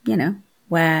being,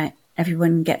 where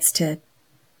everyone gets to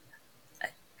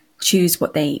choose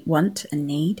what they want and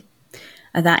need.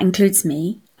 That includes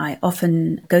me. I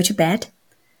often go to bed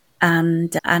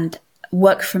and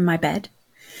work from my bed,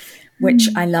 which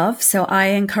I love. So I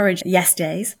encourage yes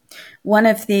days. One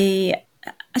of the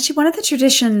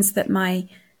traditions that my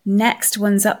next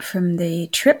one's up from the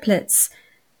triplets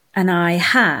and I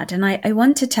had, and I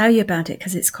want to tell you about it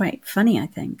because it's quite funny, I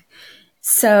think.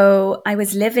 So I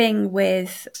was living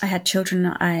with, I had children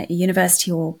at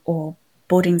university or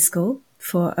boarding school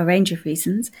for a range of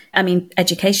reasons. I mean,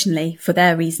 educationally for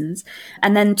their reasons.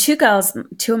 And then two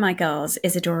of my girls,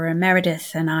 Isadora and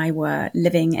Meredith, and I were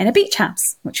living in a beach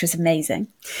house, which was amazing.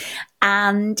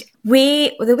 And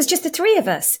there was just the three of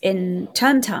us in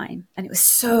term time, and it was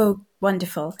so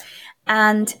wonderful.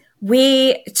 And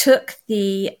we took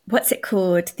the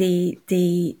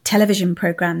television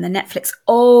program, the Netflix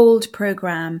old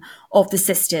program of the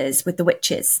sisters with the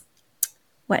witches.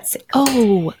 What's it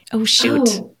called? Oh, shoot.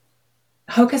 Oh.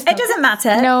 Hocus Pocus? It doesn't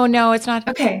matter. No, it's not.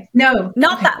 Okay, no.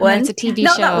 Not that one. No, it's a TV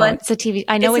Not show. That one. It's a TV.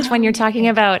 I know which one you're talking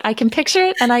about. I can picture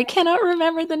it and I cannot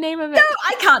remember the name of it. No,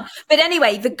 I can't. But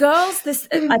anyway, the girls,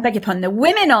 I beg your pardon, the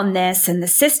women on this and the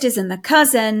sisters and the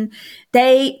cousin,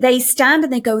 they stand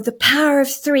and they go, the power of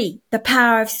three, the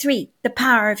power of three, the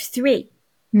power of three.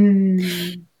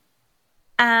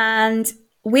 And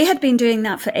we had been doing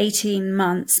that for 18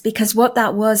 months because what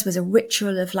that was a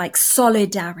ritual of like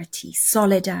solidarity.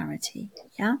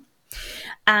 Yeah.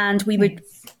 And we would,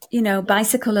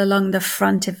 bicycle along the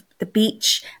front of the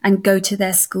beach and go to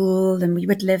their school and we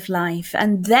would live life.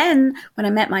 And then when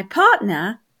I met my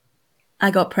partner,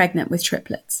 I got pregnant with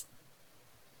triplets.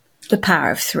 The power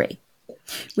of three.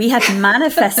 We had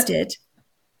manifested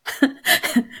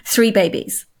 3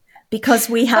 babies because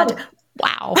we had. Oh,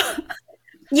 wow.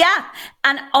 Yeah.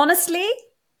 And honestly,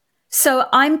 so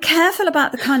I'm careful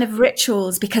about the kind of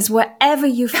rituals because wherever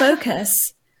you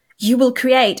focus, you will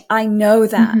create. I know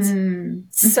that. Mm-hmm.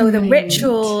 So the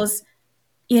rituals,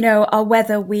 are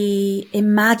whether we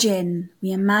imagine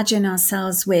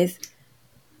ourselves with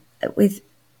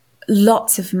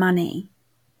lots of money.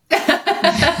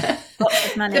 Lots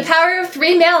of money. The power of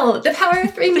 3 mil. The power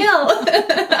of 3 mil.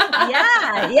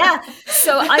 Yeah.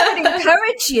 So I would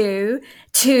encourage you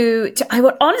I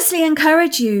would honestly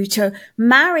encourage you to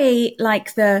marry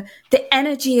like the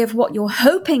energy of what you're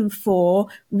hoping for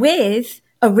with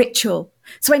a ritual.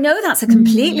 So I know that's a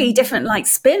completely different like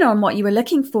spin on what you were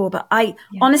looking for, but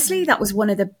honestly, that was one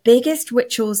of the biggest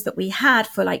rituals that we had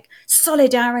for like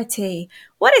solidarity.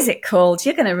 What is it called?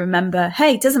 You're going to remember.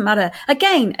 Hey, it doesn't matter.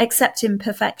 Again, accept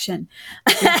imperfection.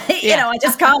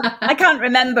 I can't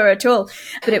remember at all,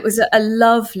 but it was a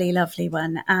lovely, lovely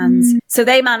one. And so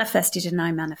they manifested and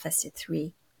I manifested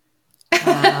 3.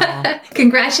 Wow.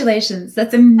 Congratulations.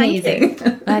 That's amazing.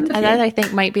 That I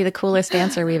think might be the coolest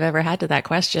answer we've ever had to that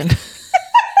question.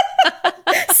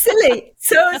 Silly.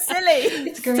 So silly.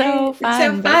 It's great. So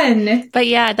fun. But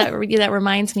yeah, that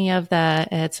reminds me of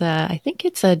I think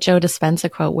it's a Joe Dispenza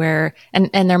quote where,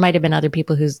 and there might have been other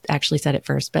people who's actually said it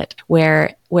first, but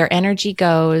where energy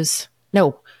goes,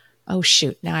 now I'm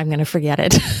going to forget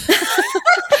it.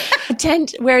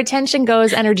 Where attention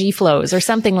goes, energy flows or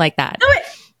something like that.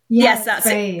 Yes, that's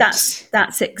right.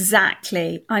 That's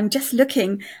exactly. I'm just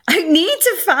looking. I need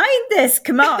to find this.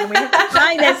 Come on, we have to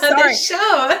find this. Sorry.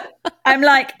 Show. I'm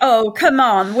like, oh, come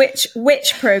on. Which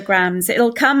programs?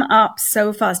 It'll come up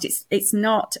so fast. It's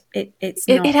not. It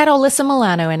had Alyssa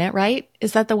Milano in it, right?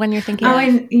 Is that the one you're thinking of?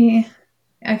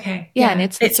 Okay. Yeah, and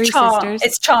it's the 3 sisters.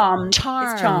 It's Charmed.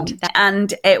 Charmed.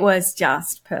 And it was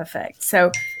just perfect.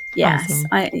 So yes,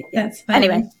 awesome. That's fun.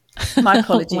 Anyway. My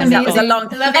apologies. That was a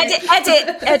long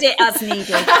edit as needed.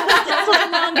 That's the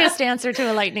longest answer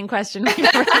to a lightning question. I'm so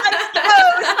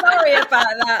sorry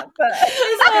about that, but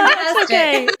it's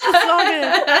okay. It's all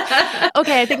good.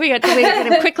 Okay, I think we're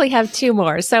going to quickly have 2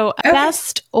 more. So,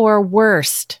 best or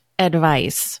worst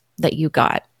advice that you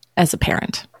got as a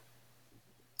parent?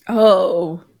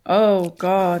 Oh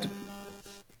God.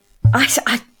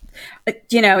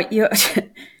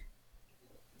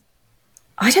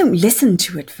 I don't listen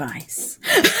to advice.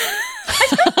 I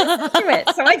don't listen to it,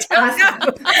 so I don't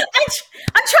know.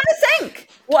 I'm trying to think.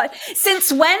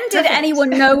 Since when did anyone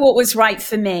know what was right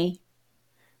for me?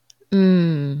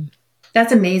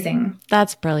 That's amazing.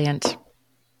 That's brilliant.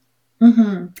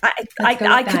 Mm-hmm.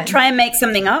 I could try and make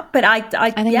something up, but I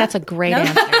think that's a great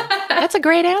answer. That's a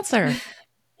great answer.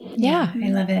 Yeah. I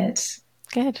love it.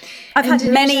 Good. I've had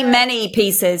many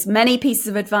pieces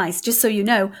of advice, just so you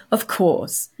know, of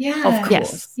course. Yeah. Of course.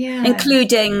 Yes. Yeah.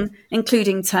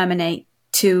 Including terminate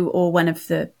 2 or one of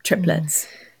the triplets.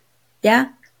 Yeah?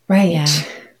 Right. Yeah.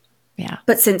 Yeah.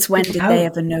 But since when did they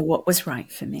ever know what was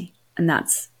right for me? And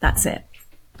that's it.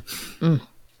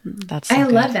 That's so I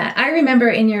good. love that. I remember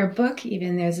in your book,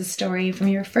 even there's a story from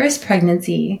your first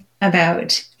pregnancy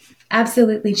about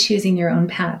absolutely choosing your own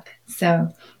path.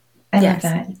 So I love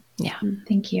that. Yeah.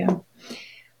 Thank you.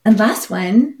 And last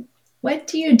one, what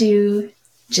do you do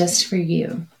just for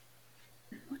you?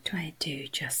 What do I do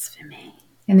just for me?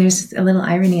 And there's a little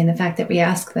irony in the fact that we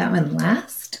ask that one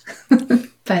last.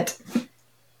 But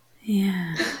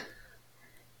yeah,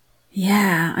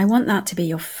 I want that to be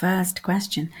your first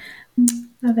question.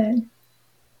 love it.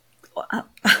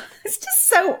 It's just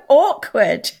so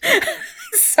awkward.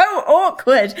 So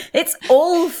awkward. It's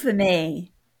all for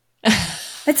me.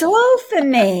 It's all for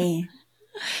me.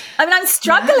 I mean, I'm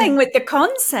struggling with the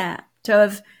concept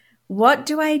of what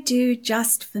do I do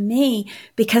just for me?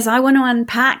 Because I want to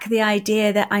unpack the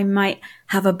idea that I might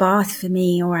have a bath for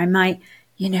me, or I might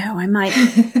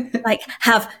like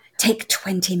take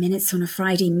 20 minutes on a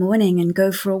Friday morning and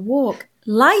go for a walk.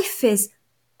 Life is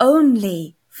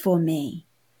only for me.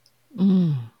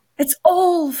 It's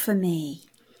all for me.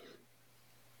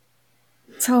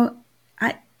 So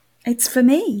it's for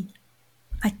me.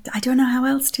 I don't know how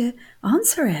else to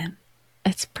answer it.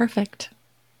 It's perfect.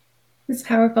 It's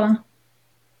powerful.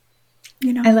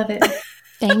 You know, I love it.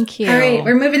 Thank you. All right,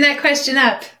 we're moving that question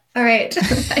up. All right,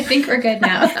 I think we're good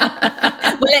now.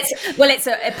 Well, it's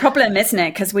a problem, isn't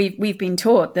it? Because we've been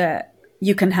taught that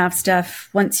you can have stuff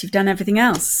once you've done everything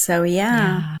else. So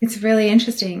yeah. It's really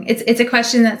interesting. It's a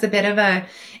question that's a bit of a,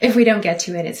 if we don't get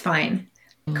to it, it's fine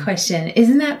question.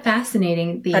 Isn't that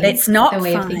fascinating? But it's not the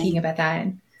way fine. of thinking about that.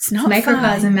 It's not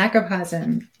microcosm, fine.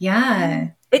 macrocosm. Yeah.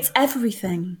 It's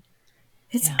everything.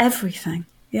 It's everything.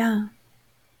 Yeah.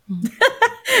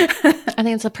 I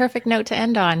think it's a perfect note to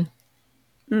end on.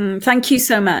 Thank you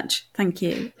so much. Thank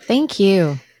you. Thank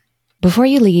you. Before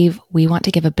you leave, we want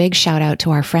to give a big shout out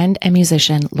to our friend and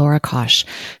musician, Laura Kosh,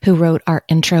 who wrote our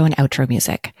intro and outro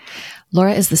music.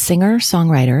 Laura is the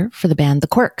singer-songwriter for the band The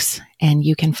Quirks, and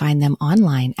you can find them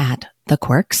online at The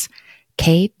Quirks,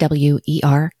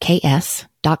 KWERKS.com.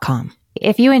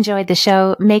 If you enjoyed the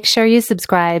show, make sure you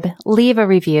subscribe, leave a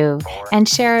review, and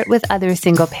share it with other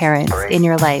single parents in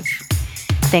your life.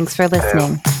 Thanks for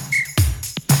listening.